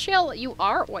you, oil shale? You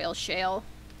are oil shale.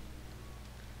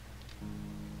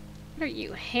 What are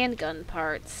you? Handgun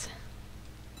parts.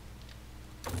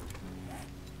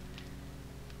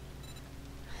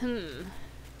 The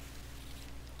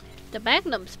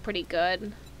Magnum's pretty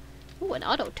good. Ooh, an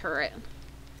auto turret.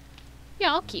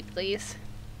 Yeah, I'll keep these.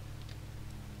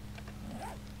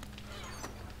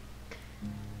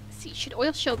 Let's see, should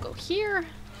oil shale go here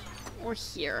or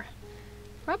here?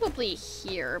 Probably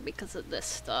here because of this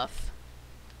stuff.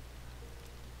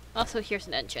 Also, here's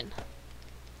an engine.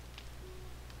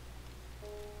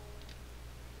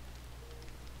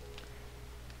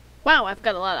 Wow, I've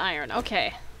got a lot of iron.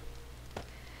 Okay.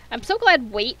 I'm so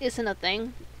glad weight isn't a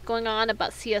thing going on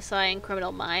about CSI and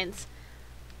Criminal Minds.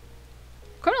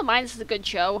 Criminal Minds is a good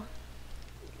show.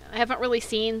 I haven't really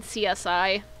seen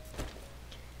CSI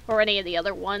or any of the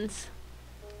other ones.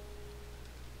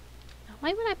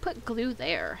 Why would I put glue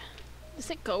there? Does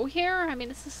it go here? I mean,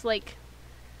 this is like...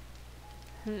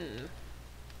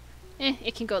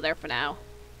 it can go there for now.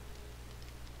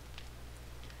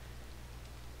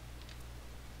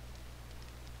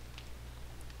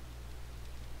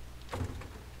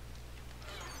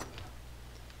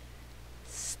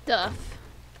 Stuff.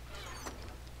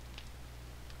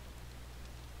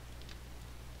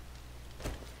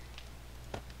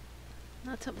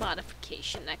 That's a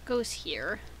modification. That goes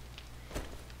here.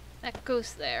 That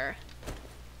goes there.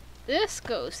 This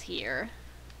goes here.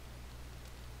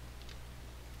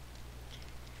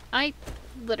 I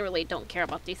literally don't care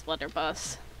about these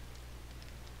blunderbuss.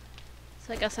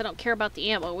 So I guess I don't care about the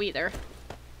ammo either.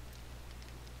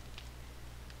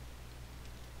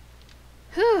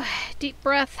 Whew, deep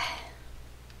breath.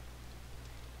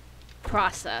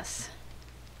 Process.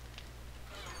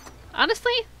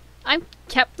 Honestly, I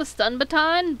kept the stun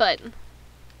baton, but...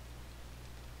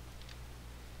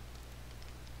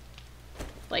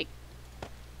 like...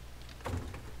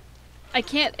 I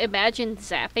can't imagine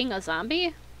zapping a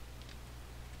zombie.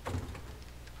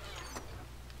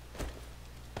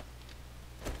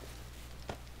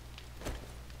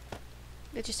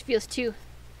 It just feels too...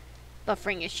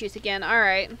 buffering issues again.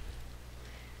 Alright.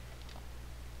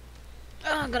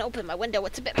 Oh, I'm gonna open my window.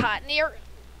 It's a bit hot in here.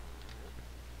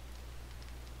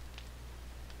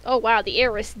 Oh wow, the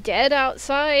air is dead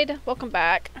outside. Welcome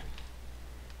back.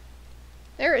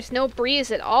 There is no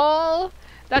breeze at all.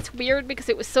 That's weird because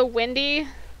it was so windy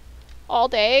all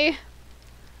day.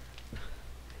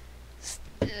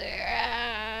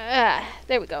 There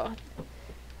we go.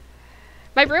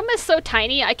 My room is so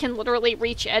tiny, I can literally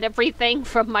reach at everything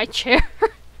from my chair.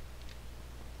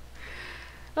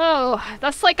 Oh,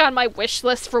 that's like on my wish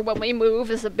list for when we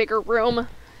move, is a bigger room.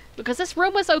 Because this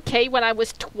room was okay when I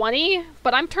was 20,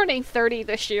 but I'm turning 30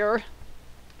 this year.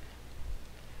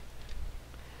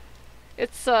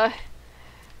 It's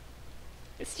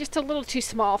just a little too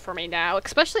small for me now,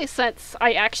 especially since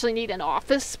I actually need an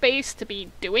office space to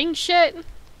be doing shit.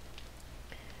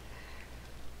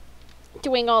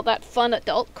 Doing all that fun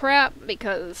adult crap,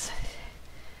 because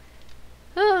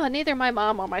neither my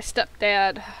mom or my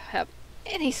stepdad have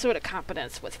any sort of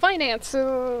competence with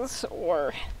finances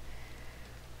or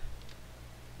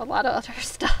a lot of other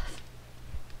stuff.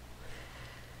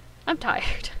 I'm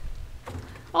tired.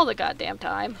 All the goddamn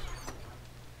time.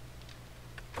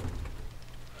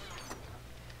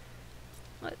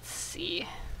 Let's see.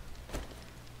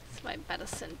 It's my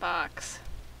medicine box.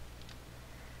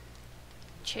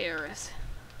 Chairs.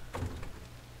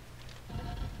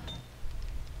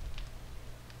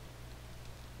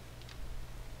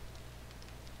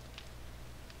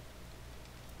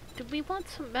 Do we want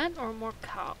cement or more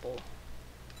cobble?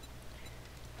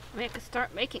 I mean, I could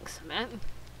start making cement.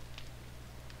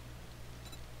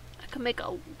 I could make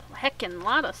a heckin'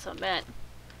 lot of cement.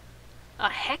 A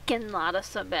heckin' lot of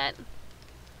cement.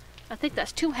 I think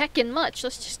that's too heckin' much.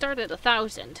 Let's just start at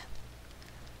 1,000.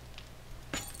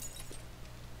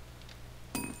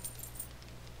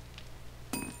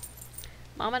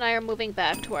 Mom and I are moving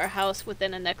back to our house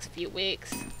within the next few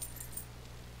weeks.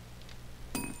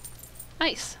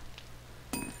 Nice.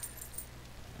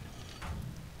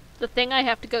 The thing I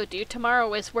have to go do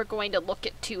tomorrow is we're going to look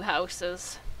at 2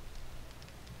 houses.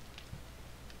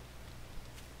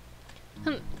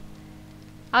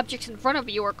 Objects in front of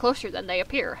you are closer than they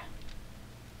appear.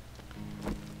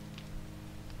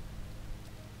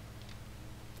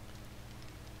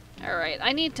 Alright,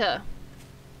 I need to...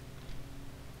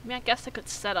 I mean, I guess I could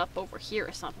set up over here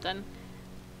or something.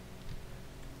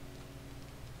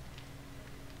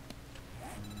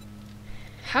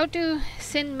 How do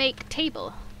Sin make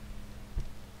table?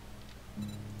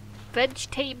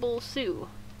 Vegetable Sue.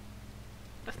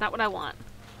 That's not what I want.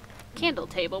 Candle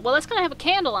table. Well, that's gonna have a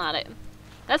candle on it.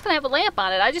 That's gonna have a lamp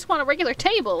on it. I just want a regular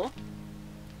table.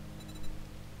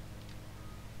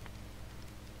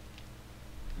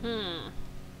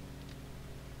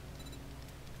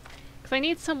 Because I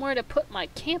need somewhere to put my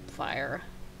campfire.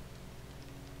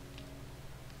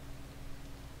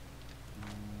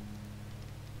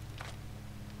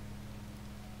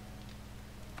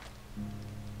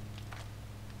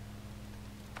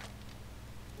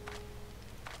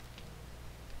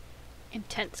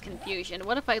 Intense confusion.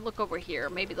 What if I look over here?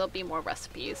 Maybe there'll be more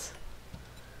recipes.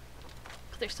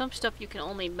 There's some stuff you can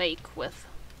only make with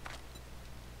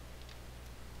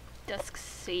desk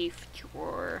safe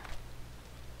drawer.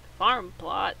 Farm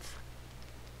plots.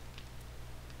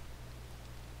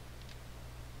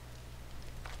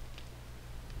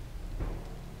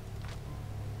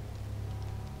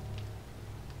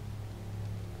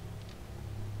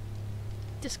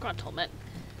 Disgruntlement.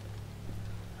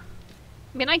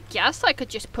 I mean, I guess I could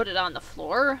just put it on the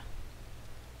floor.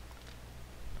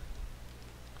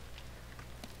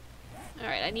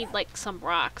 Alright, I need, like, some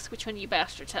rocks. Which one of you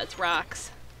bastards has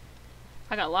rocks?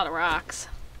 I got a lot of rocks.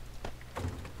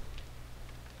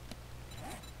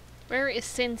 Where is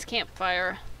Sin's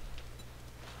campfire?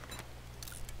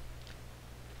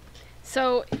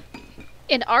 So,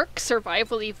 in Ark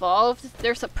Survival Evolved,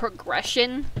 there's a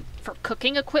progression for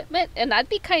cooking equipment, and that'd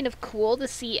be kind of cool to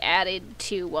see added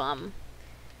to,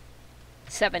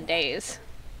 7 days.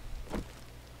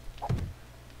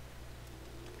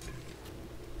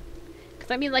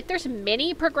 Because, I mean, like, there's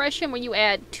mini progression when you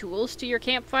add tools to your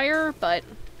campfire, but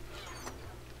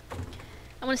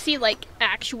I want to see, like,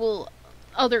 actual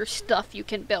other stuff you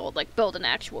can build, like build an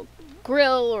actual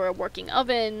grill or a working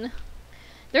oven.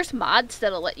 There's mods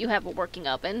that'll let you have a working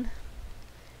oven.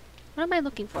 What am I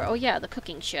looking for? Oh yeah, the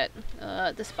cooking shit.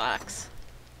 This box.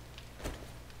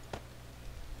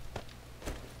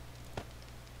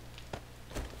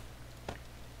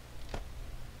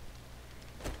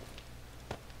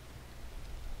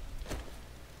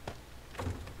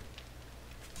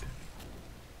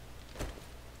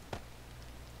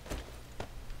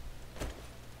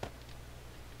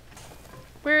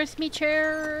 Where's me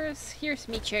chairs? Here's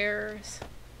me chairs.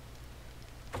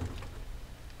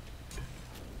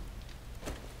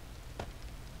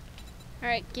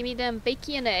 Alright, give me them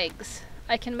bacon and eggs.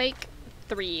 I can make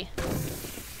 3.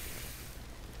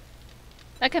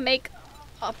 I can make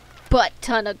a butt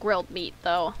ton of grilled meat,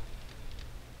 though.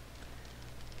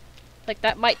 Like,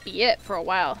 that might be it for a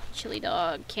while. Chili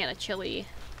dog, can of chili.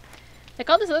 Like,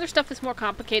 all this other stuff is more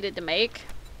complicated to make.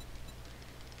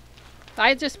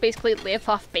 I just basically live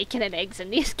off bacon and eggs in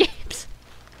these games.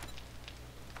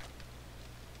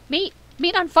 Meat!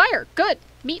 Meat on fire! Good!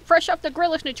 Meat fresh off the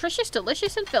grill is nutritious,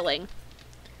 delicious, and filling.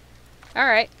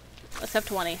 Alright. Let's have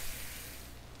 20.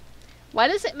 Why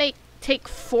does it take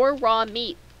 4 raw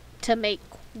meat to make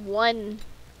 1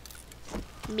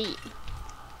 meat?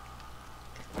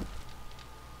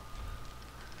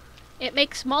 It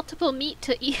makes multiple meat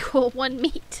to equal 1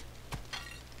 meat.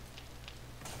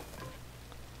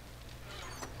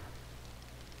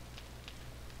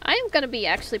 I am gonna be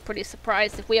actually pretty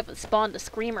surprised if we haven't spawned a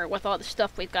screamer with all the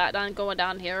stuff we've got going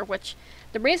down here, which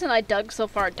the reason I dug so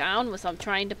far down was I'm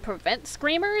trying to prevent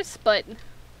screamers, but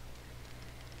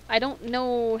I don't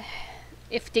know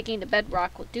if digging the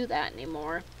bedrock will do that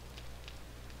anymore.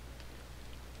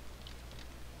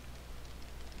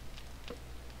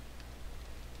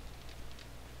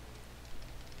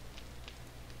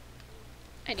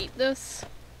 I need this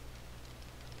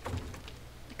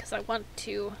because I want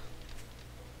to.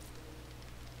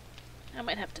 I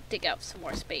might have to dig out some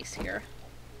more space here.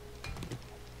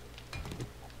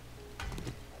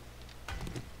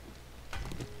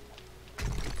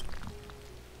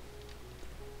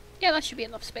 Yeah, that should be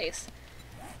enough space.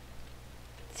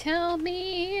 Tell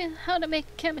me how to make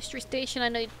a chemistry station. I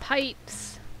need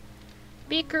pipes,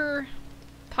 beaker,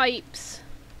 pipes,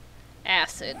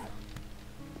 acid.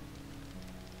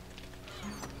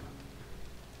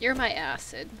 You're my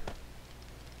acid.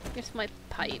 Here's my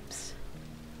pipes.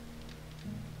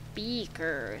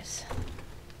 Beakers.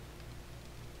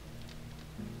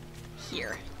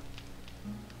 Here.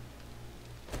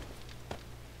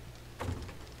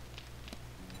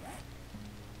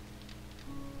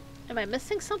 Am I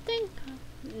missing something?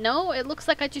 No, it looks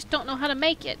like I just don't know how to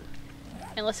make it.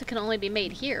 Unless it can only be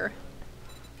made here.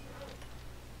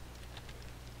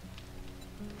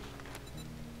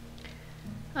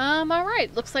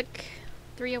 Alright, looks like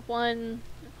 3 of 1,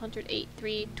 108,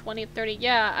 3, 20 of 30.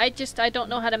 Yeah, I don't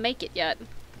know how to make it yet.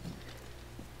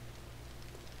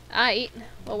 Aight.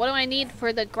 Well, what do I need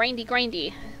for the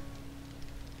grindy?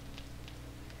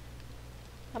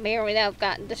 I'm here without I've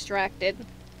gotten distracted.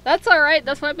 That's alright,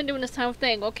 that's what I've been doing this time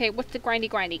thing. Okay, what's the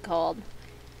grindy called?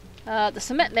 The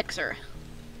cement mixer.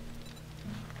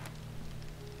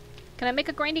 Can I make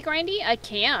a grindy? I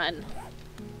can.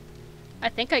 I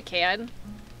think I can.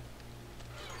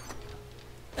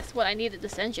 That's what I needed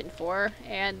this engine for.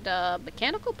 And,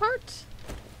 mechanical parts?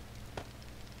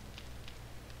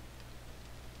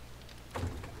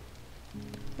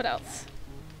 What else?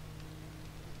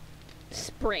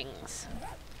 Springs.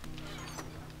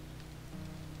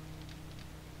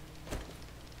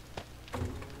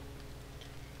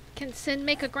 Can Sin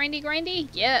make a grindy?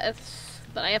 Yes,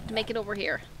 but I have to make it over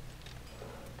here.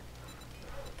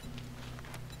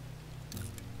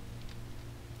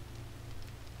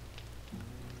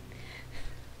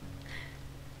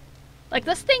 Like,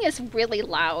 this thing is really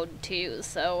loud, too,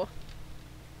 so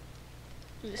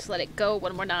just let it go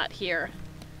when we're not here.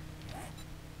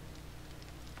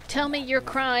 Tell me your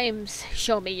crimes.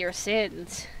 Show me your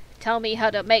sins. Tell me how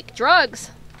to make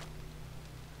drugs.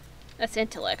 That's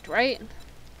intellect, right?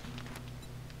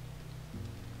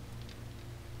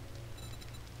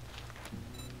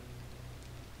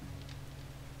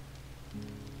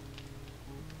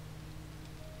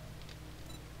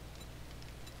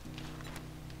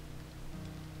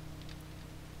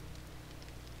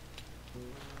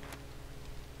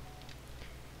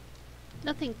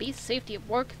 Nothing beats safety of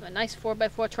work with a nice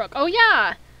 4x4 truck. Oh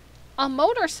yeah! A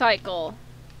motorcycle!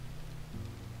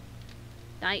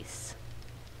 Nice.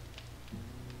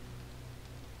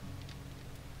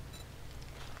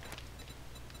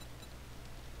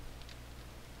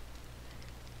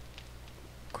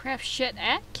 Craft shit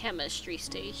at chemistry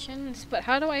stations, but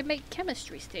how do I make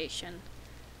chemistry station?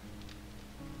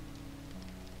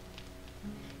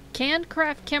 Can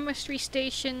craft chemistry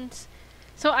stations.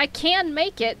 So I can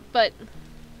make it, but...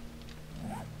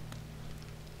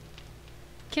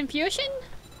 Confusion?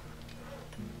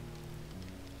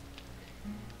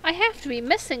 I have to be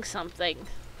missing something.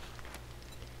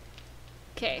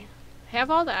 Okay.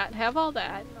 Have all that,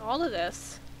 all of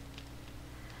this.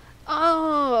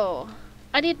 Oh!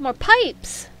 I need more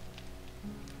pipes!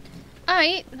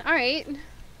 Alright, alright.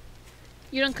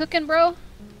 You done cooking, bro?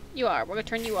 You are. We're gonna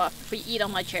turn you off before you eat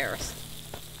on my chairs.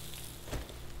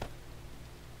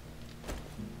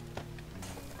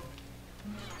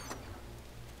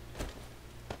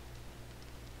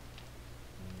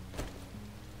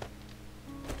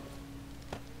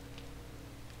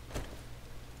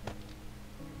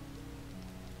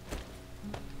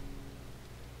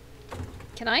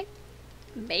 Can I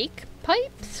make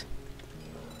pipes?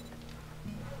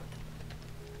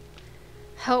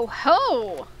 Ho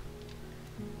ho!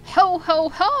 Ho ho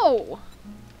ho!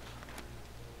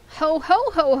 Ho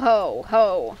ho ho ho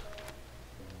ho!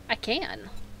 I can.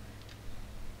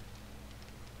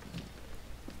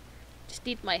 Just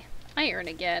need my iron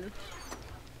again.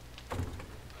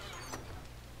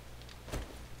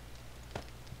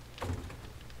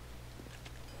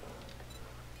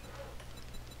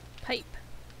 Pipe.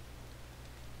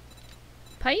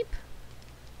 Pipe?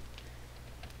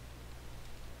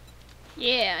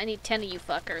 Yeah, I need 10 of you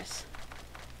fuckers.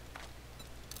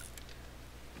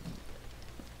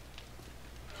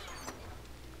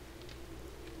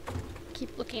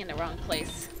 Keep looking in the wrong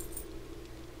place.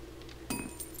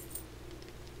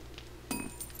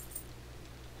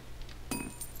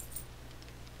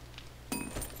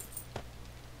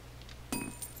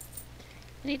 I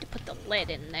need to put the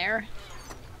lead in there.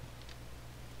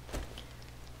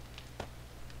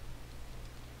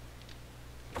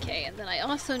 Okay, and then I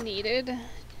also needed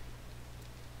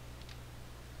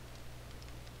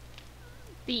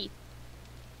the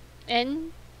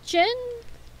engine?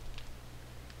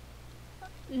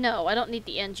 No, I don't need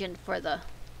the engine for the...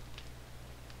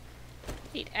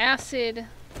 Need acid,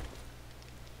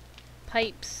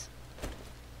 pipes,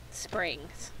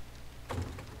 springs.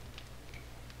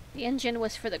 The engine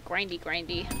was for the grindy.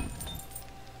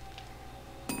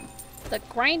 The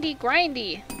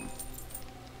grindy.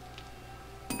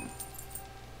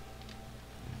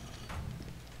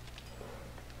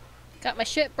 Got my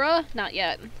shit, bruh? Not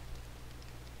yet.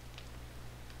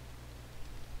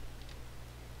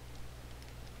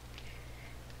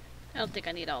 I don't think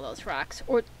I need all those rocks.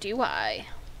 Or do I?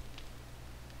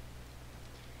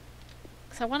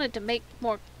 Because I wanted to make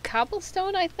more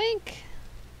cobblestone, I think?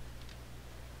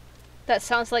 That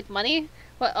sounds like money?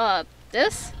 What,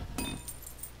 this?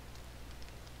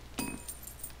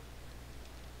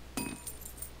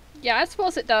 Yeah, I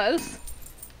suppose it does.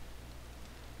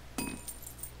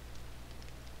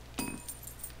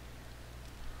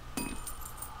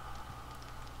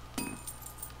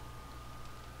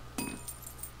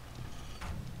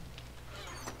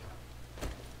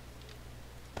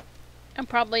 I'm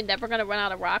probably never gonna run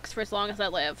out of rocks for as long as I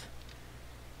live.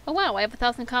 Oh wow, I have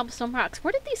 1,000 cobblestone rocks.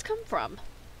 Where did these come from?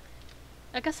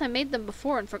 I guess I made them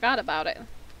before and forgot about it.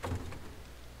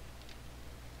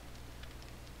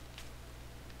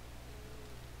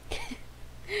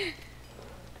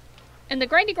 And the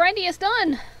grindy is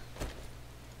done!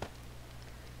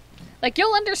 Like,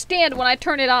 you'll understand when I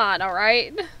turn it on,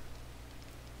 alright?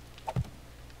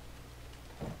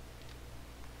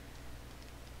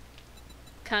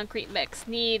 Concrete mix.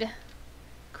 Need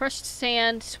crushed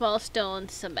sand, swell stone,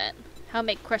 cement. How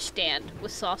make crushed sand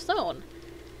with soft stone?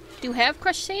 Do have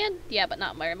crushed sand? Yeah, but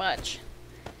not very much.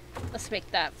 Let's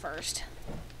make that first.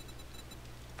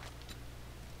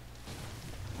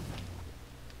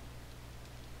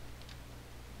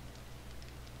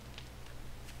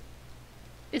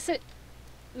 Is it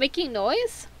making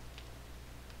noise?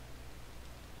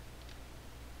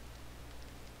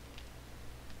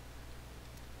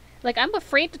 Like, I'm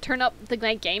afraid to turn up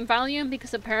my game volume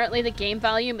because apparently the game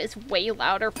volume is way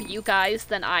louder for you guys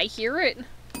than I hear it.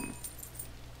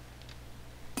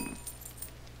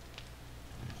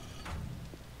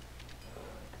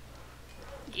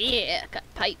 Yeah, got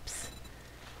pipes.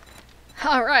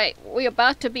 Alright, we're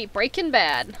about to be Breaking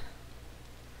Bad.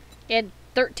 In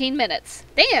 13 minutes.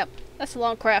 Damn! That's a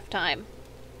long craft time.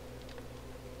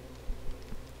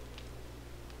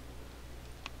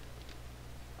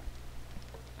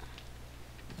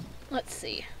 Let's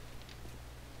see.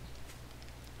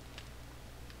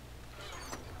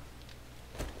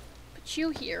 Put you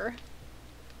here.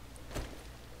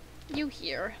 You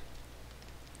here.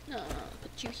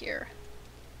 Put you here.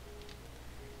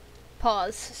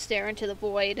 Pause. Stare into the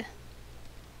void.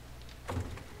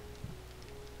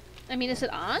 I mean, is it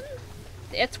on?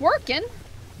 It's working.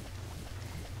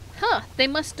 Huh. They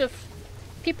must have...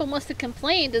 People must have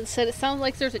complained and said it sounds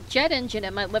like there's a jet engine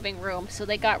in my living room, so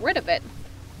they got rid of it.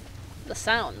 The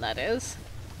sound, that is.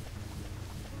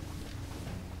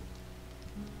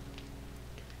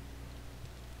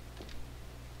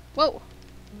 Whoa.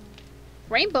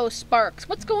 Rainbow sparks.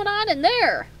 What's going on in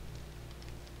there?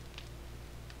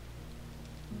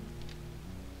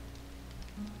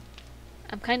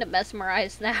 I'm kind of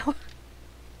mesmerized now.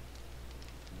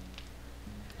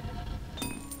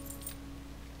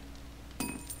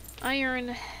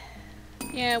 Iron.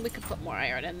 Yeah, we could put more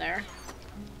iron in there.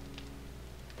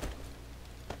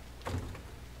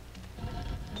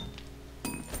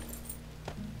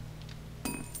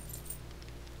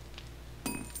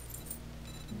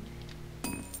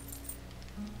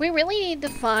 We really need to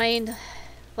find,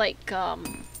 like, a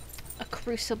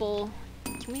crucible.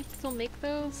 Can we still make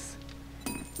those?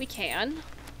 We can.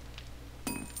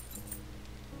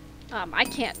 I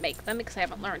can't make them because I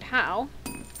haven't learned how.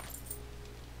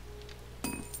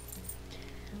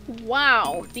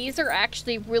 Wow, these are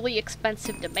actually really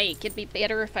expensive to make. It'd be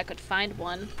better if I could find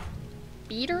one.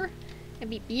 Better?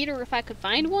 It'd be better if I could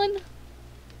find one?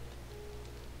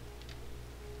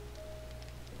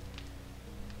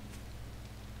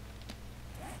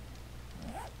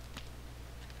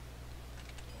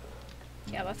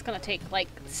 Yeah, that's gonna take, like,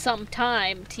 some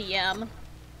time, TM. I'm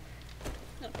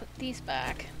gonna put these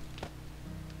back.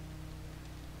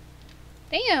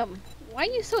 Damn! Why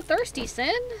are you so thirsty,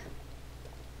 Sin?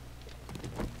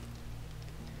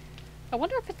 I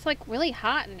wonder if it's, like, really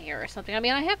hot in here or something. I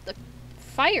mean, I have the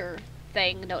fire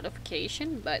thing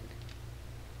notification, but...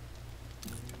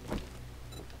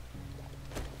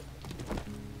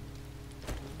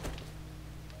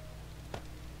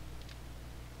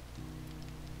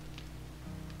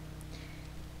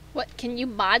 What, can you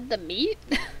mod the meat?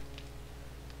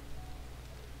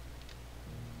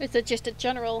 Is it just a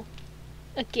general...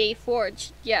 a gay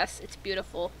forge? Yes, it's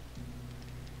beautiful.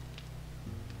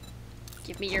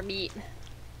 Give me your meat.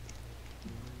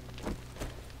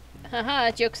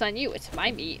 Haha, joke's on you, it's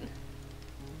my meat.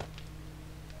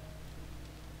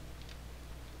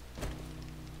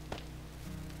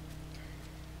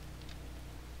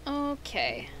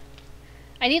 Okay.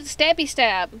 I need a stabby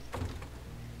stab.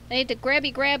 I need to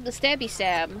grabby grab the stabby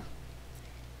stab.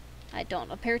 I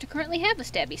don't appear to currently have a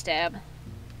stabby stab.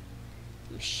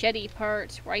 Machete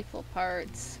parts, rifle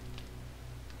parts.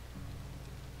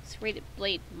 Serrated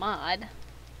blade mod.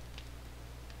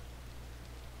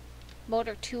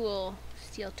 Motor tool,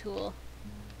 steel tool.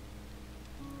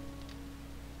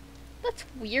 That's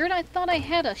weird. I thought I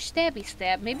had a stabby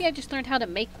stab. Maybe I just learned how to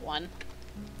make one.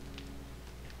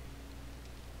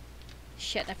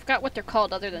 Shit, I forgot what they're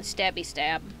called other than stabby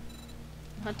stab.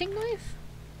 Hunting knife?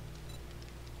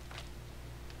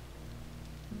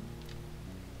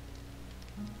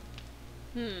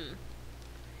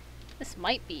 This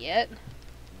might be it.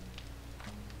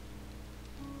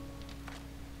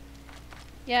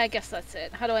 Yeah, I guess that's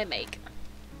it. How do I make?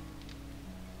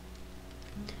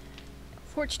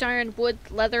 Forged iron, wood,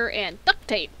 leather, and duct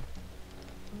tape.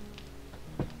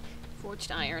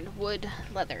 Forged iron, wood,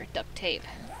 leather, duct tape.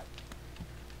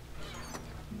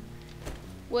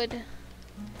 Wood,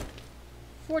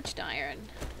 forged iron,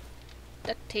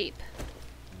 duct tape,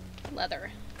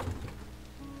 leather.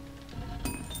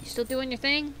 You still doing your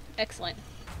thing? Excellent.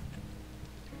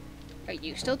 Are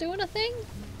you still doing a thing?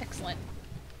 Excellent.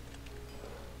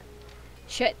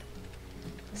 Shit.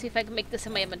 Let's see if I can make this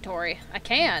in my inventory. I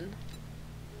can.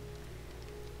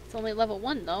 It's only level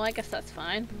 1 though, I guess that's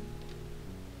fine.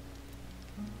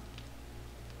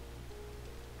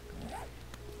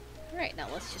 Alright, now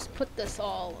let's just put this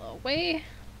all away.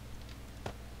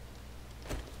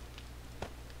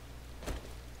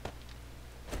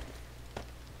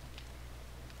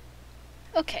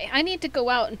 Okay, I need to go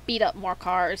out and beat up more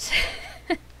cars.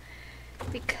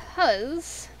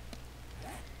 Because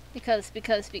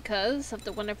of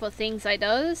the wonderful things I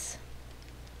does,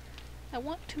 I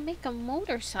want to make a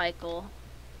motorcycle.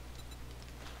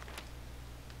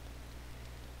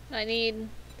 I need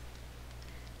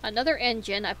another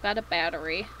engine. I've got a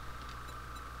battery.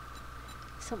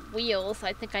 Some wheels.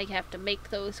 I think I have to make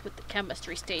those with the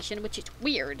chemistry station, which is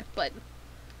weird, but...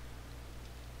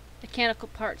 Mechanical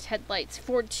parts, headlights,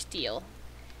 forged steel.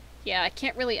 Yeah, I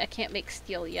can't make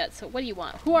steel yet, so what do you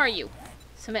want? Who are you?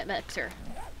 Cement mixer.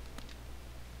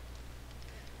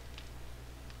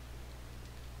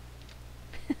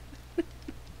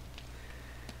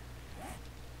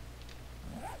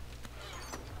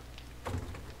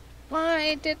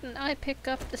 Why didn't I pick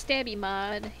up the stabby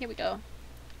mod? Here we go.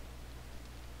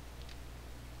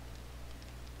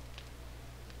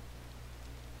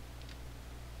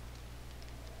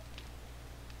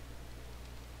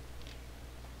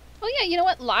 Oh yeah, you know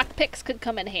what? Lockpicks could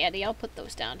come in handy. I'll put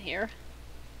those down here.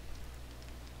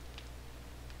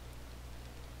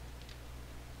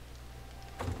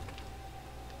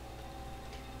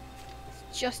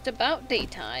 It's just about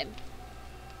daytime.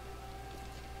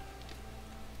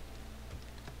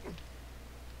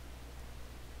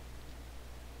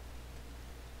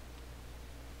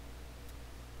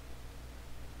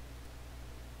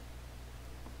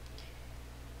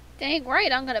 Dang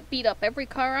right, I'm gonna beat up every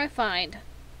car I find.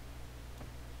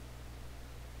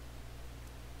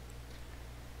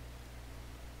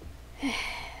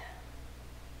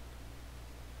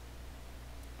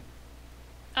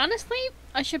 Honestly,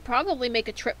 I should probably make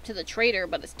a trip to the trader,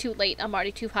 but it's too late. I'm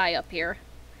already too high up here.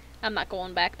 I'm not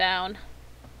going back down.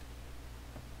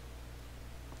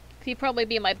 He'd probably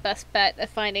be my best bet at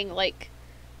finding, like,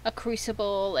 a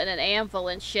crucible and an anvil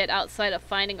and shit outside of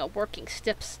finding a working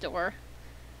stiff store.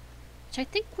 Which I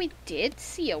think we did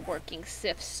see a working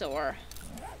stiff store.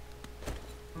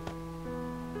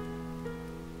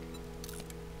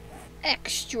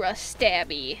 Extra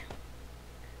stabby.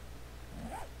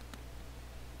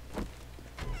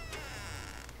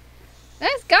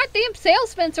 Those goddamn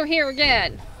salesmen are here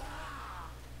again.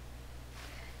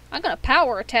 I'm gonna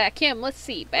power attack him. Let's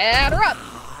see. Batter up.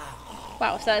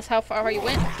 Wow, so that's how far you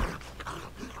went.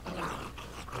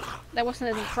 That wasn't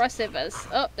as impressive as...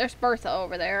 Oh, there's Bertha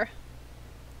over there.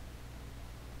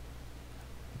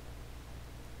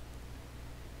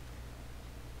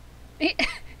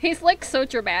 He's like so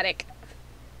dramatic.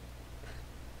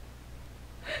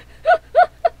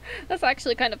 That's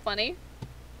actually kind of funny.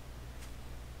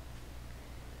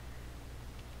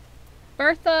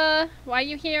 Bertha, why are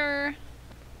you here?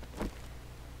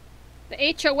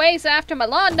 The HOA's after my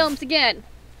lawn gnomes again.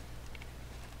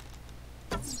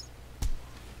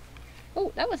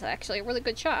 Oh, that was actually a really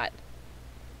good shot.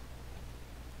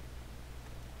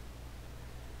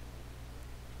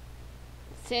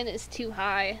 Sin is too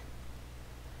high.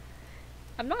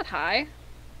 I'm not high.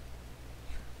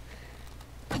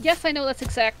 Yes, I know that's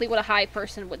exactly what a high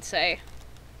person would say.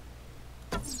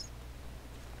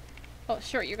 Oh,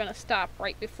 sure, you're gonna stop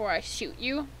right before I shoot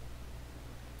you.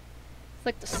 It's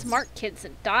like the smart kids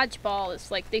in dodgeball. It's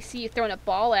like they see you throwing a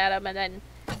ball at them and then,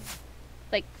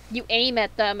 like, you aim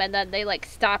at them and then they, like,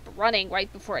 stop running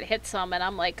right before it hits them. And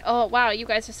I'm like, oh, wow, you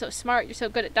guys are so smart. You're so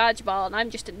good at dodgeball and I'm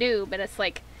just a noob. And it's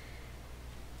like,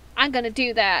 I'm gonna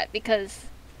do that because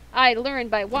I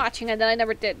learned by watching and then I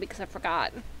never did because I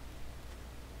forgot.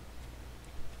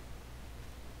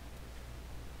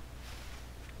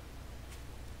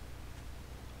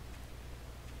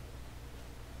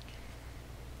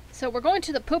 So we're going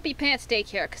to the Poopy Pants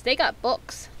daycare because they got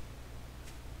books.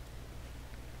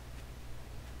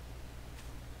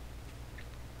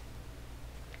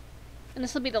 And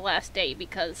this will be the last day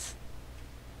because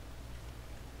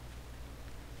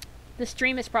the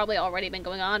stream has probably already been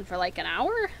going on for like an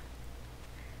hour.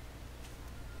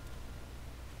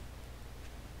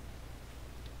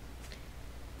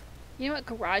 You know what?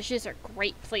 Garages are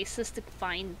great places to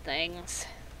find things.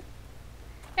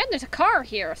 And there's a car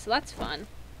here, so that's fun.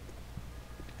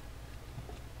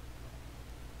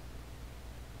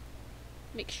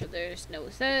 Make sure there's no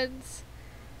Zeds.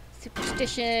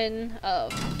 Superstition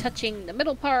of touching the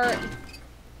middle part.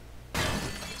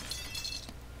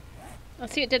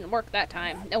 Let's see, it didn't work that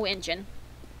time. No engine.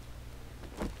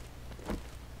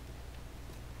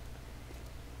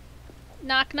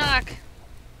 Knock, knock.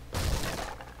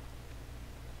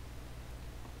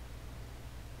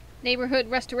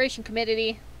 Neighborhood Restoration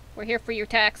Committee. We're here for your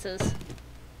taxes.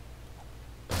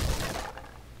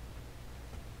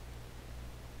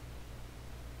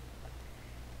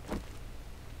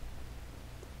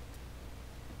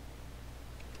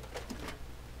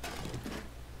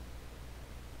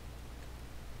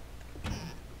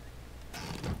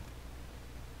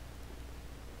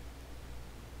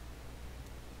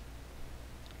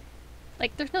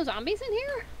 Like, there's no zombies in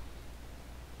here?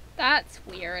 That's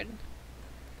weird.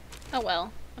 Oh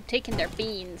well. I'm taking their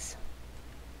beans.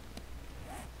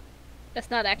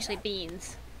 That's not actually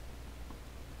beans.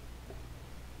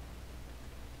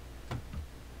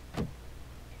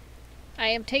 I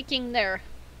am taking their...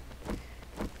 I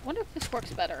wonder if this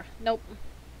works better. Nope.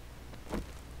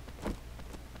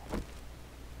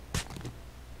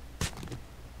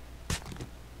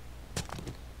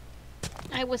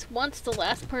 I was once the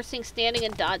last person standing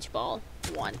in dodgeball.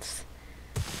 Once.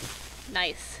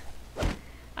 Nice.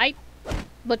 I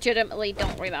legitimately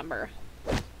don't remember.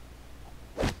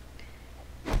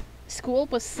 School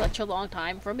was such a long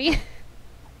time for me.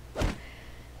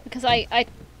 Because I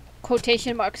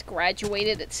quotation marks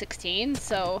graduated at 16,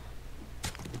 so...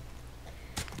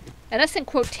 And that's in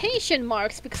quotation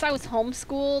marks because I was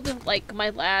homeschooled, like, my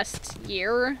last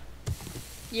year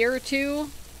or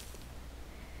two.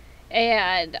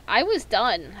 And I was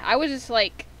done. I was just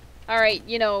like, alright,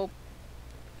 you know,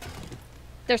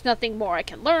 there's nothing more I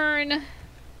can learn.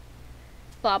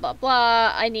 Blah, blah,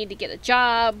 blah. I need to get a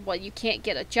job. Well, you can't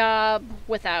get a job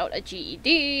without a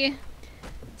GED.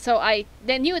 So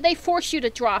they force you to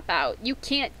drop out. You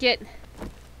can't get...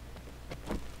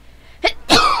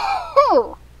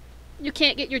 You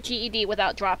can't get your GED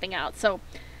without dropping out. So,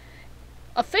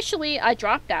 officially, I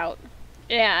dropped out.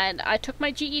 And I took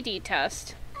my GED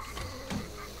test.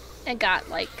 And got,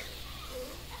 like,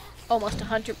 almost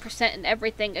 100% in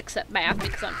everything except math.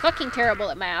 Because I'm fucking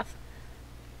terrible at math.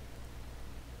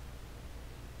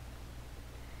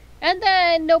 And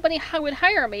then nobody would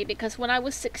hire me because when I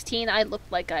was 16, I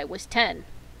looked like I was 10.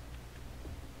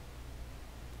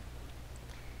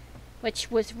 Which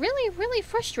was really, really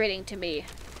frustrating to me.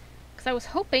 Because I was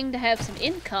hoping to have some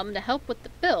income to help with the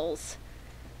bills.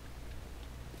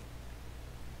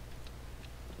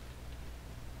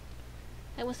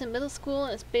 I was in middle school,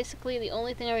 and it's basically the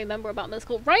only thing I remember about middle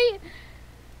school. Right?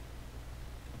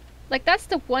 Like, that's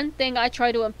the one thing I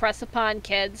try to impress upon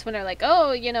kids when they're like,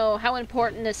 oh, you know, how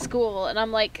important is school? And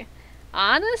I'm like,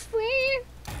 honestly?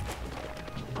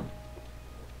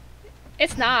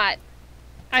 It's not.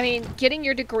 I mean, getting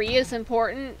your degree is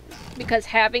important because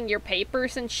having your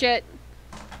papers and shit,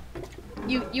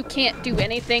 you can't do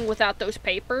anything without those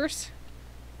papers.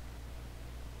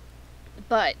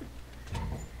 But,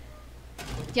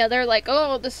 yeah, they're like,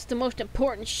 oh, this is the most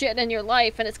important shit in your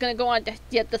life, and it's gonna go on to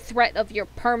get the threat of your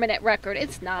permanent record.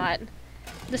 It's not.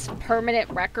 This permanent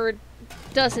record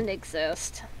doesn't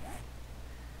exist.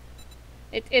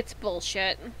 It's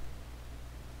bullshit.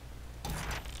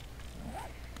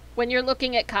 When you're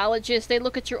looking at colleges, they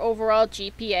look at your overall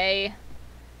GPA.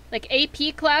 Like,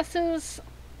 AP classes,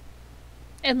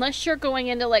 unless you're going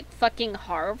into, like, fucking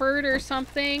Harvard or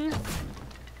something,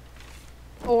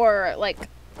 or, like,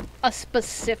 a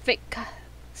specific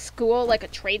school, like a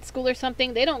trade school or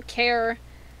something, they don't care.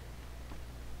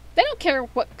 They don't care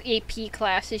what AP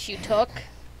classes you took.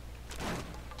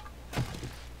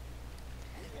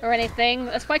 Or anything.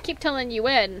 That's why I keep telling you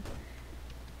in.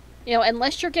 You know,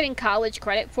 unless you're getting college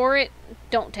credit for it,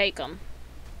 don't take them.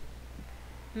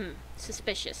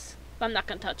 Suspicious. I'm not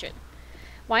gonna touch it.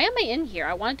 Why am I in here?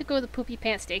 I wanted to go to the Poopy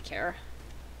Pants daycare.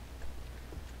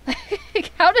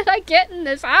 How did I get in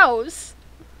this house?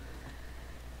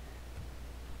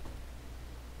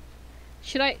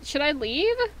 Should I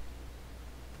leave?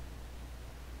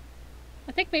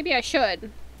 I think maybe I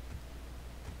should.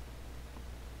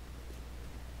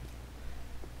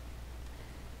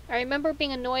 I remember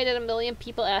being annoyed at a million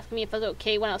people asking me if I was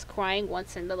okay when I was crying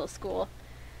once in middle school.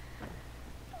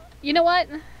 You know what?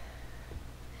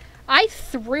 I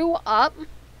threw up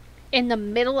in the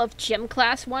middle of gym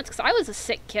class once because I was a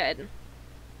sick kid.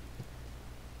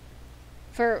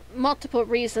 For multiple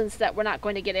reasons that we're not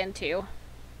going to get into.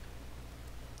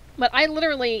 But I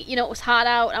literally, you know, it was hot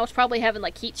out. I was probably having,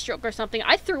 like, heat stroke or something.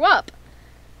 I threw up.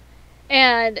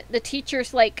 And the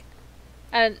teacher's like,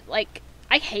 I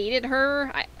hated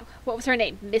her. What was her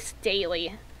name? Miss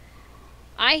Daly.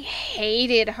 I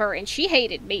hated her, and she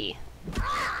hated me.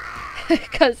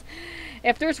 Because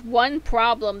if there's one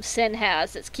problem Sin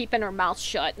has, it's keeping her mouth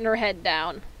shut and her head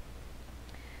down.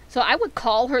 So I would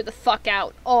call her the fuck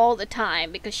out all the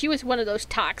time, because she was one of those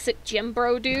toxic gym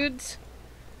bro dudes.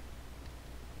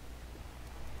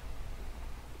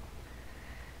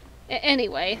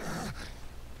 Anyway.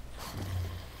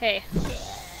 Hey.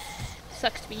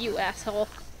 Sucks to be you, asshole.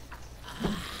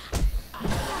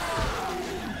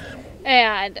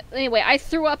 And anyway, I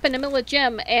threw up in the middle of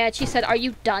gym, and she said, "Are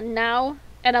you done now?"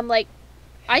 And I'm like,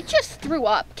 "I just threw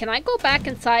up. Can I go back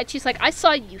inside?" She's like, "I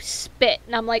saw you spit."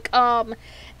 And I'm like,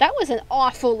 that was an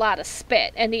awful lot of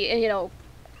spit. And the, you know,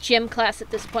 gym class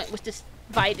at this point was just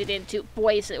divided into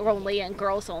boys only and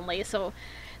girls only. So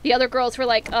the other girls were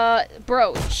like,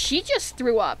 bro, she just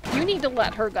threw up. You need to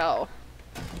let her go.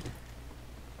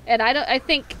 And I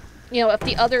think, you know, if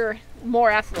the other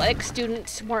more athletic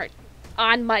students weren't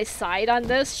on my side on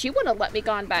this, she wouldn't have let me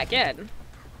gone back in.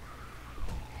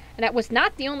 And that was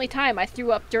not the only time I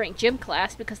threw up during gym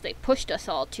class because they pushed us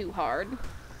all too hard.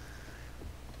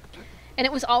 And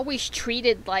it was always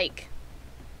treated like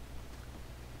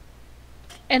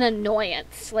an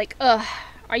annoyance. Like, ugh,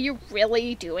 are you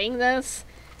really doing this?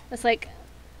 It's like,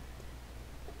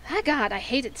 oh God, I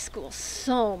hated school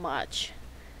so much.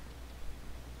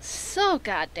 So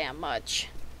goddamn much.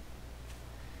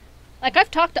 Like, I've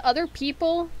talked to other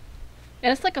people,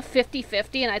 and it's like a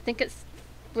 50-50, and I think it's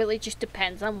really just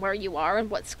depends on where you are and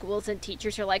what schools and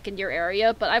teachers are like in your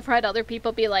area. But I've heard other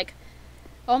people be like,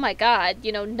 oh my God,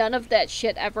 you know, none of that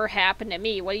shit ever happened to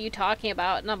me. What are you talking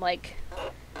about? And I'm like,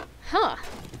 huh.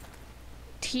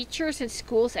 Teachers and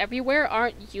schools everywhere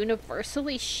aren't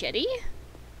universally shitty?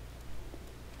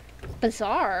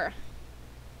 Bizarre.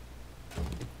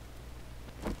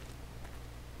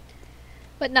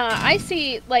 But nah, I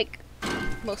see, like,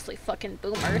 mostly fucking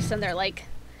boomers, and they're like,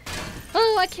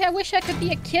 oh, I wish I could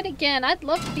be a kid again. I'd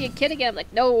love to be a kid again. I'm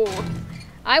like, no.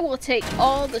 I will take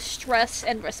all the stress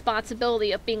and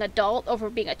responsibility of being adult over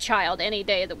being a child any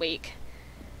day of the week.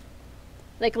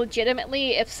 Like,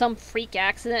 legitimately, if some freak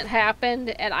accident happened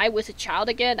and I was a child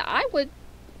again, I would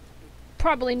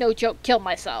probably, no joke, kill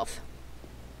myself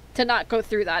to not go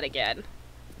through that again.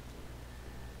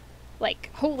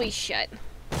 Like, holy shit.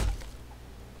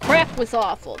 Crap was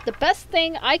awful. The best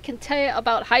thing I can tell you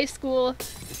about high school,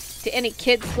 to any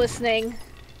kids listening,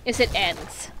 is it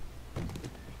ends.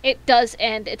 It does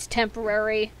end, it's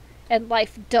temporary, and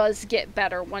life does get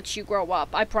better once you grow up.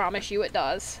 I promise you it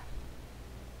does.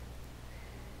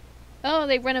 Oh,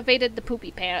 they renovated the poopy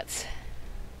pants.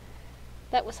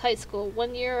 That was high school.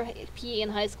 1 year PE in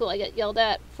high school, I got yelled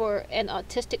at for an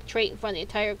autistic trait in front of the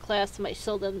entire class. My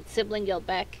sibling yelled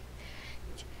back.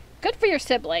 Good for your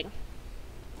sibling.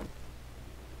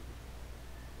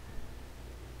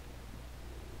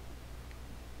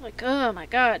 Like, oh my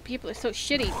God, people are so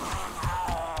shitty.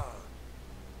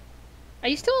 Are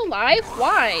you still alive?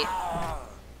 Why?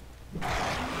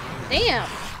 Damn.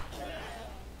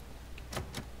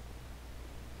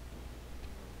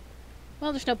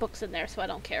 Well, there's no books in there, so I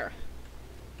don't care.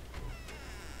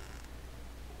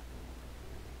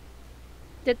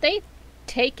 Did they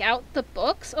take out the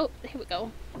books? Oh, here we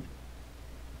go.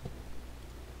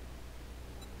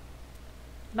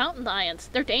 Mountain lions.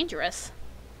 They're dangerous.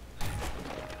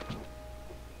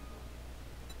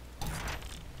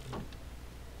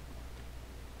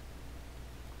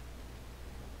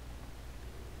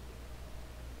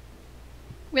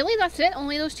 Really? That's it?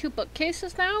 Only those two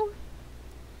bookcases now?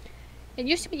 It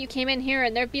used to be you came in here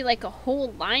and there'd be like a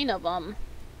whole line of them.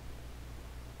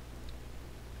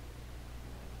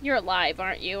 You're alive,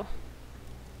 aren't you?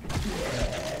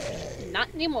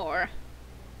 Not anymore.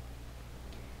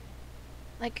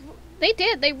 Like, they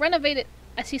did. They renovated.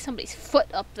 I see somebody's foot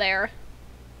up there.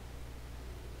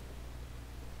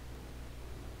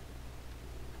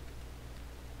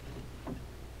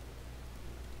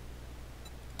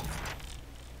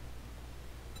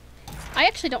 I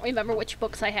actually don't remember which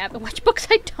books I have and which books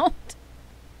I don't.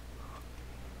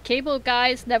 Cable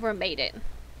guys never made it.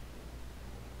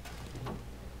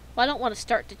 Well, I don't want to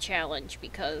start the challenge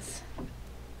because...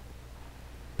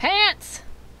 Pants!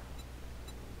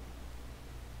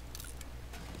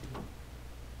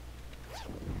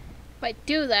 If I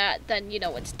do that, then, you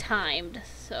know, it's timed,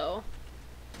 so...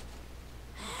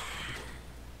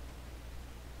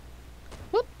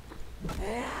 Whoop!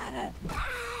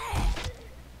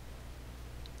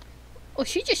 Oh,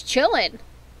 she's just chilling.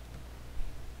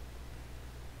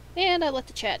 And I let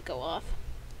the chat go off.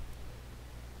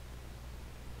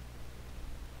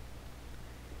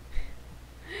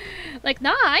 Like,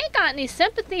 nah, I ain't got any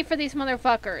sympathy for these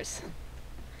motherfuckers.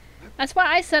 That's why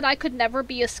I said I could never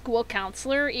be a school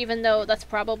counselor, even though that's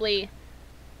probably,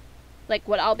 like,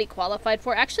 what I'll be qualified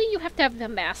for. Actually, you have to have the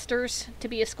master's to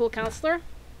be a school counselor.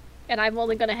 And I'm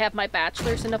only going to have my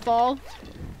bachelor's in the fall.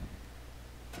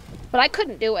 But I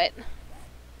couldn't do it.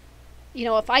 You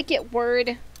know, if I get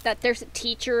word that there's a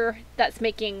teacher that's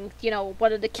making, you know,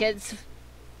 one of the kids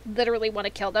literally want to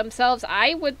kill themselves,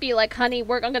 I would be like, honey, I'm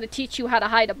going to teach you how to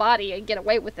hide a body and get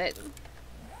away with it.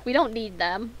 We don't need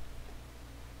them.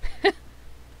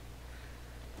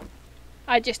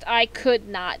 I could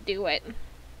not do it.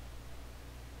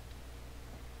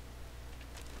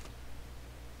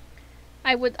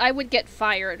 I would get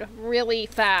fired really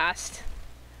fast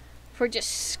for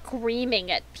just screaming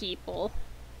at people.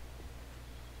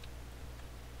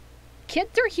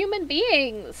 kids are human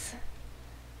beings.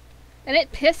 And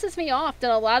it pisses me off that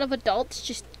a lot of adults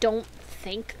just don't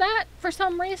think that for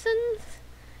some reason.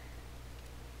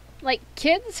 Like,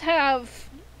 kids have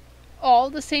all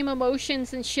the same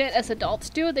emotions and shit as adults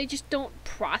do. They just don't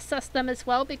process them as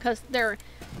well because they're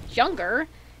younger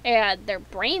and their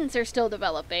brains are still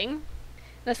developing.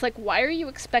 And it's like, why are you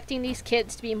expecting these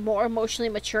kids to be more emotionally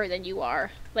mature than you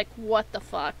are? Like, what the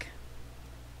fuck?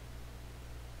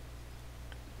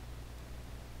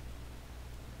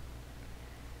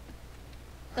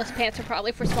 Those pants are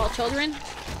probably for small children,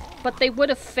 but they would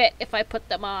have fit if I put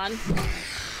them on.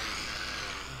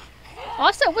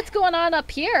 Also, what's going on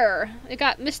up here? We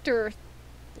got Mr.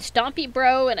 Stompy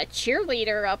Bro and a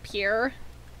cheerleader up here.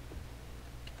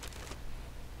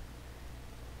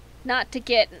 Not to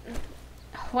get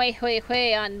hoi hoi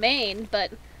hoi on Maine,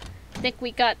 but I think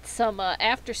we got some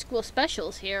after-school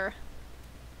specials here.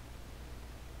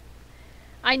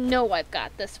 I know I've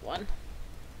got this one.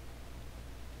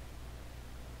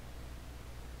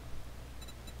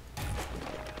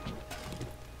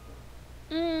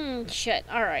 Shit.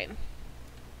 Alright.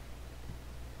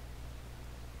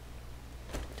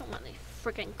 Don't want any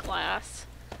freaking glass.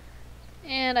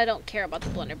 And I don't care about the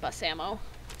blunderbuss ammo.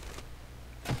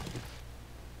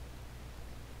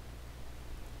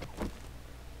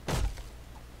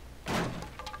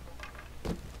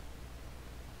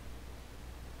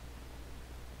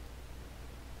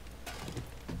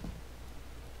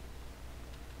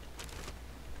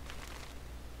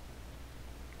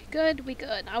 Good, we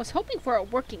good. I was hoping for a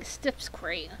working stiffs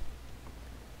crate.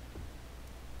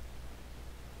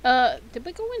 Did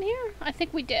we go in here? I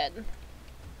think we did.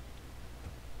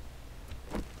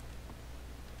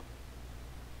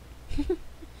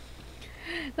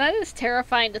 That is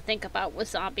terrifying to think about with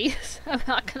zombies. I'm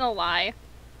not gonna lie.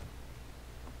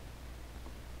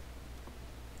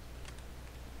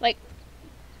 Like,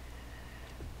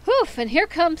 whew, and here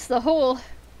comes the whole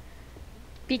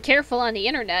be careful on the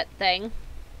internet thing.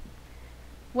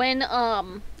 When,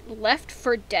 Left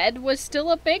 4 Dead was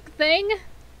still a big thing,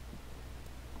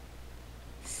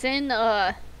 Sin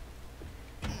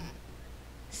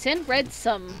read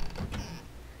some...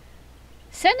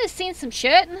 Sin has seen some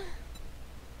shit.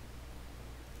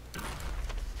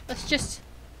 Let's just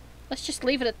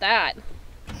leave it at that.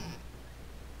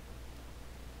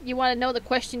 You want to know the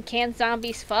question, can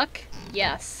zombies fuck?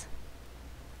 Yes.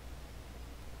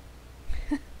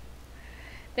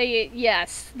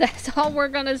 Yes, that's all we're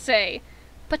gonna say.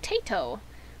 Potato.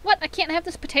 What? I can't have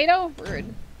this potato?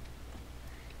 Rude.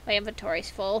 My inventory's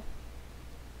full.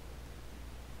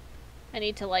 I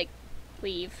need to, like,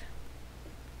 leave.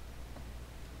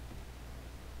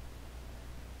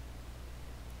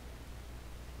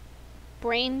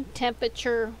 Brain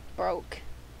temperature broke.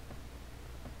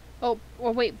 Oh,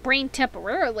 or wait, brain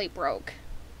temporarily broke.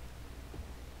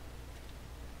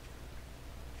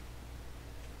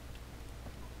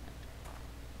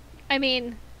 I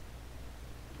mean,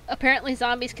 apparently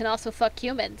zombies can also fuck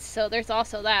humans, so there's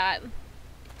also that.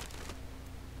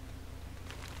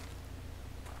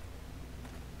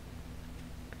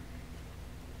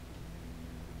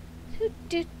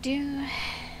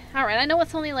 Alright, I know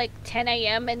it's only like 10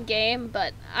 a.m. in game,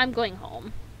 but I'm going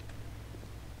home.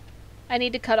 I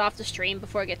need to cut off the stream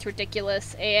before it gets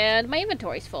ridiculous, and my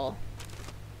inventory's full.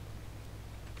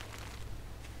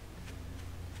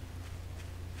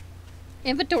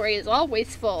 Inventory is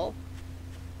always full.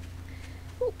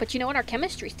 Ooh, but you know what? Our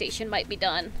chemistry station might be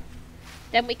done.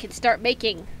 Then we can start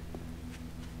making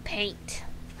paint.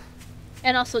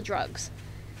 And also drugs.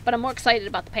 But I'm more excited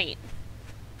about the paint.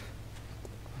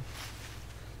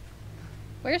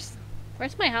 Where's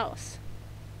my house?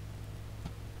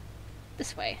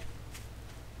 This way.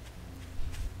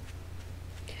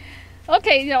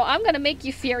 Okay, you know, I'm gonna make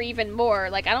you fear even more.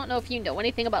 Like, I don't know if you know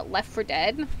anything about Left 4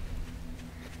 Dead.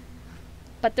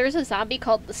 But there's a zombie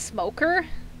called the Smoker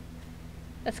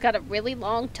that's got a really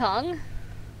long tongue.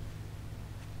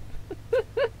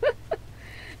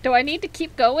 Do I need to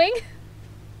keep going?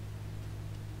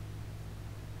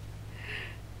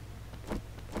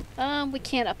 We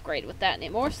can't upgrade with that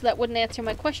anymore, so that wouldn't answer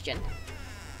my question.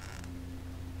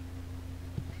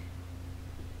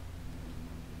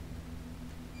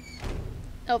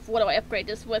 Of what do I upgrade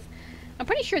this with? I'm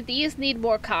pretty sure these need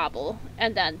more cobble,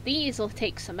 and then these will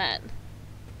take cement.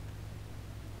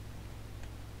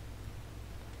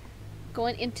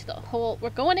 Going into the hole. We're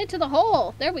going into the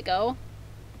hole! There we go.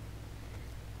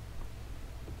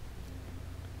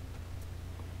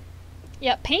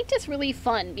 Yeah, paint is really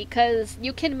fun because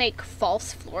you can make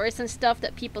false floors and stuff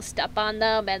that people step on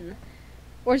them and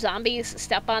Or zombies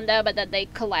step on them and then they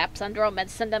collapse under them and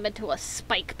send them into a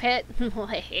spike pit.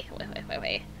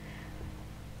 Wait.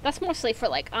 That's mostly for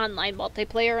like online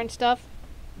multiplayer and stuff.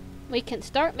 We can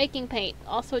start making paint.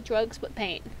 Also drugs, but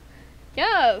paint.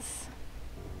 Yes!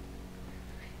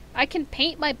 I can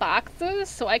paint my boxes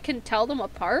so I can tell them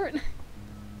apart.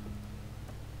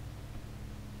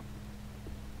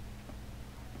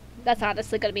 That's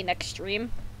honestly gonna be next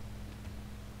stream.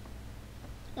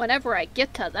 Whenever I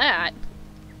get to that.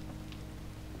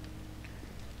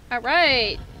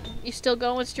 Alright! You still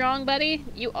going strong, buddy?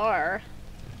 You are.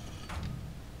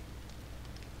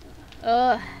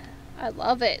 Ugh. I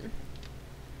love it.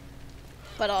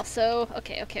 But also...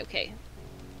 Okay.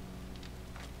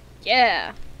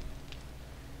 Yeah!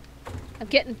 I'm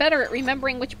getting better at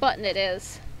remembering which button it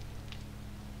is.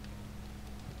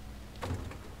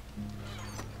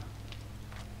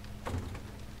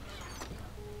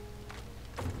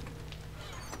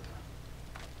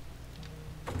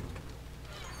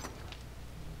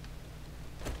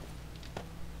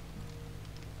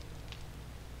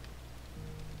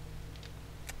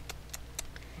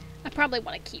 I probably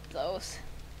want to keep those.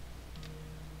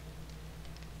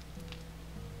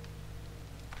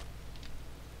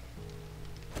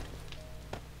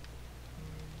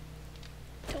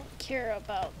 Don't care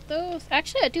about those.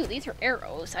 Actually, I do. These are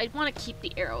arrows. I want to keep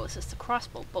the arrows. It's the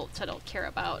crossbow bolts I don't care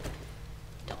about.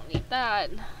 Don't need that.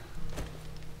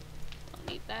 Don't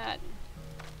need that.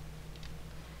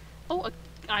 Oh, an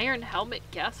iron helmet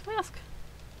gas mask?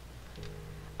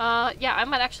 Yeah, I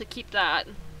might actually keep that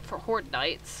for Horde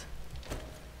Nights.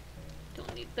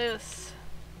 Don't need this.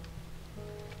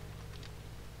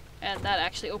 And that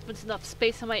actually opens enough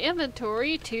space in my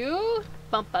inventory to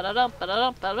bump ba da dum ba da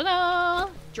dum ba da da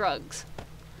drugs.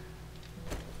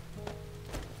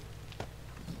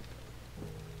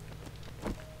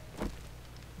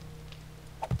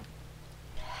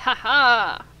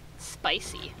 Haha!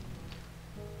 Spicy.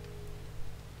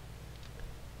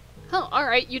 Oh,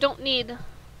 alright, you don't need...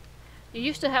 You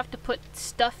used to have to put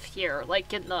stuff here,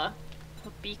 like in the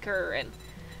beaker and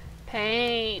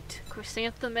paint,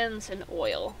 chrysanthemums, and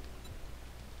oil.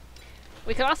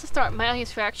 We could also start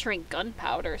manufacturing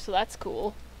gunpowder, so that's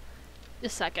cool.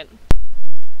 Just a second.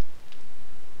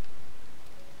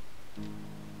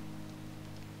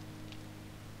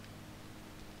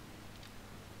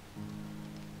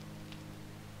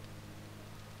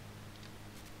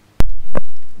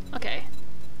 Okay.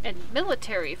 And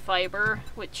military fiber,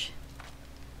 which...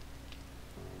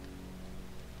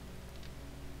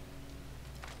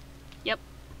 Yep.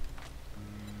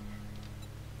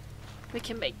 We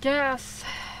can make gas.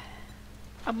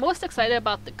 I'm most excited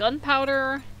about the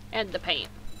gunpowder and the paint.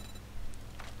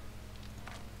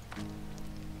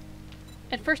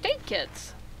 And first aid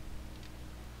kits.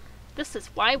 This is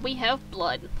why we have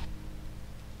blood.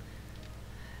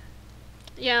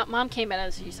 Yeah, Mom came in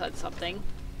as she said something.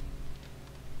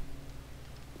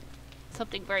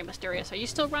 Something very mysterious. Are you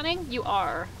still running? You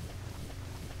are.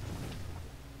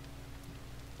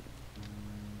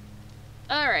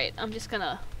 Alright, I'm just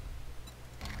gonna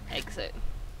exit.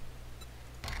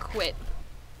 Quit.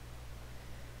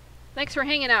 Thanks for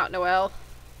hanging out, Noel.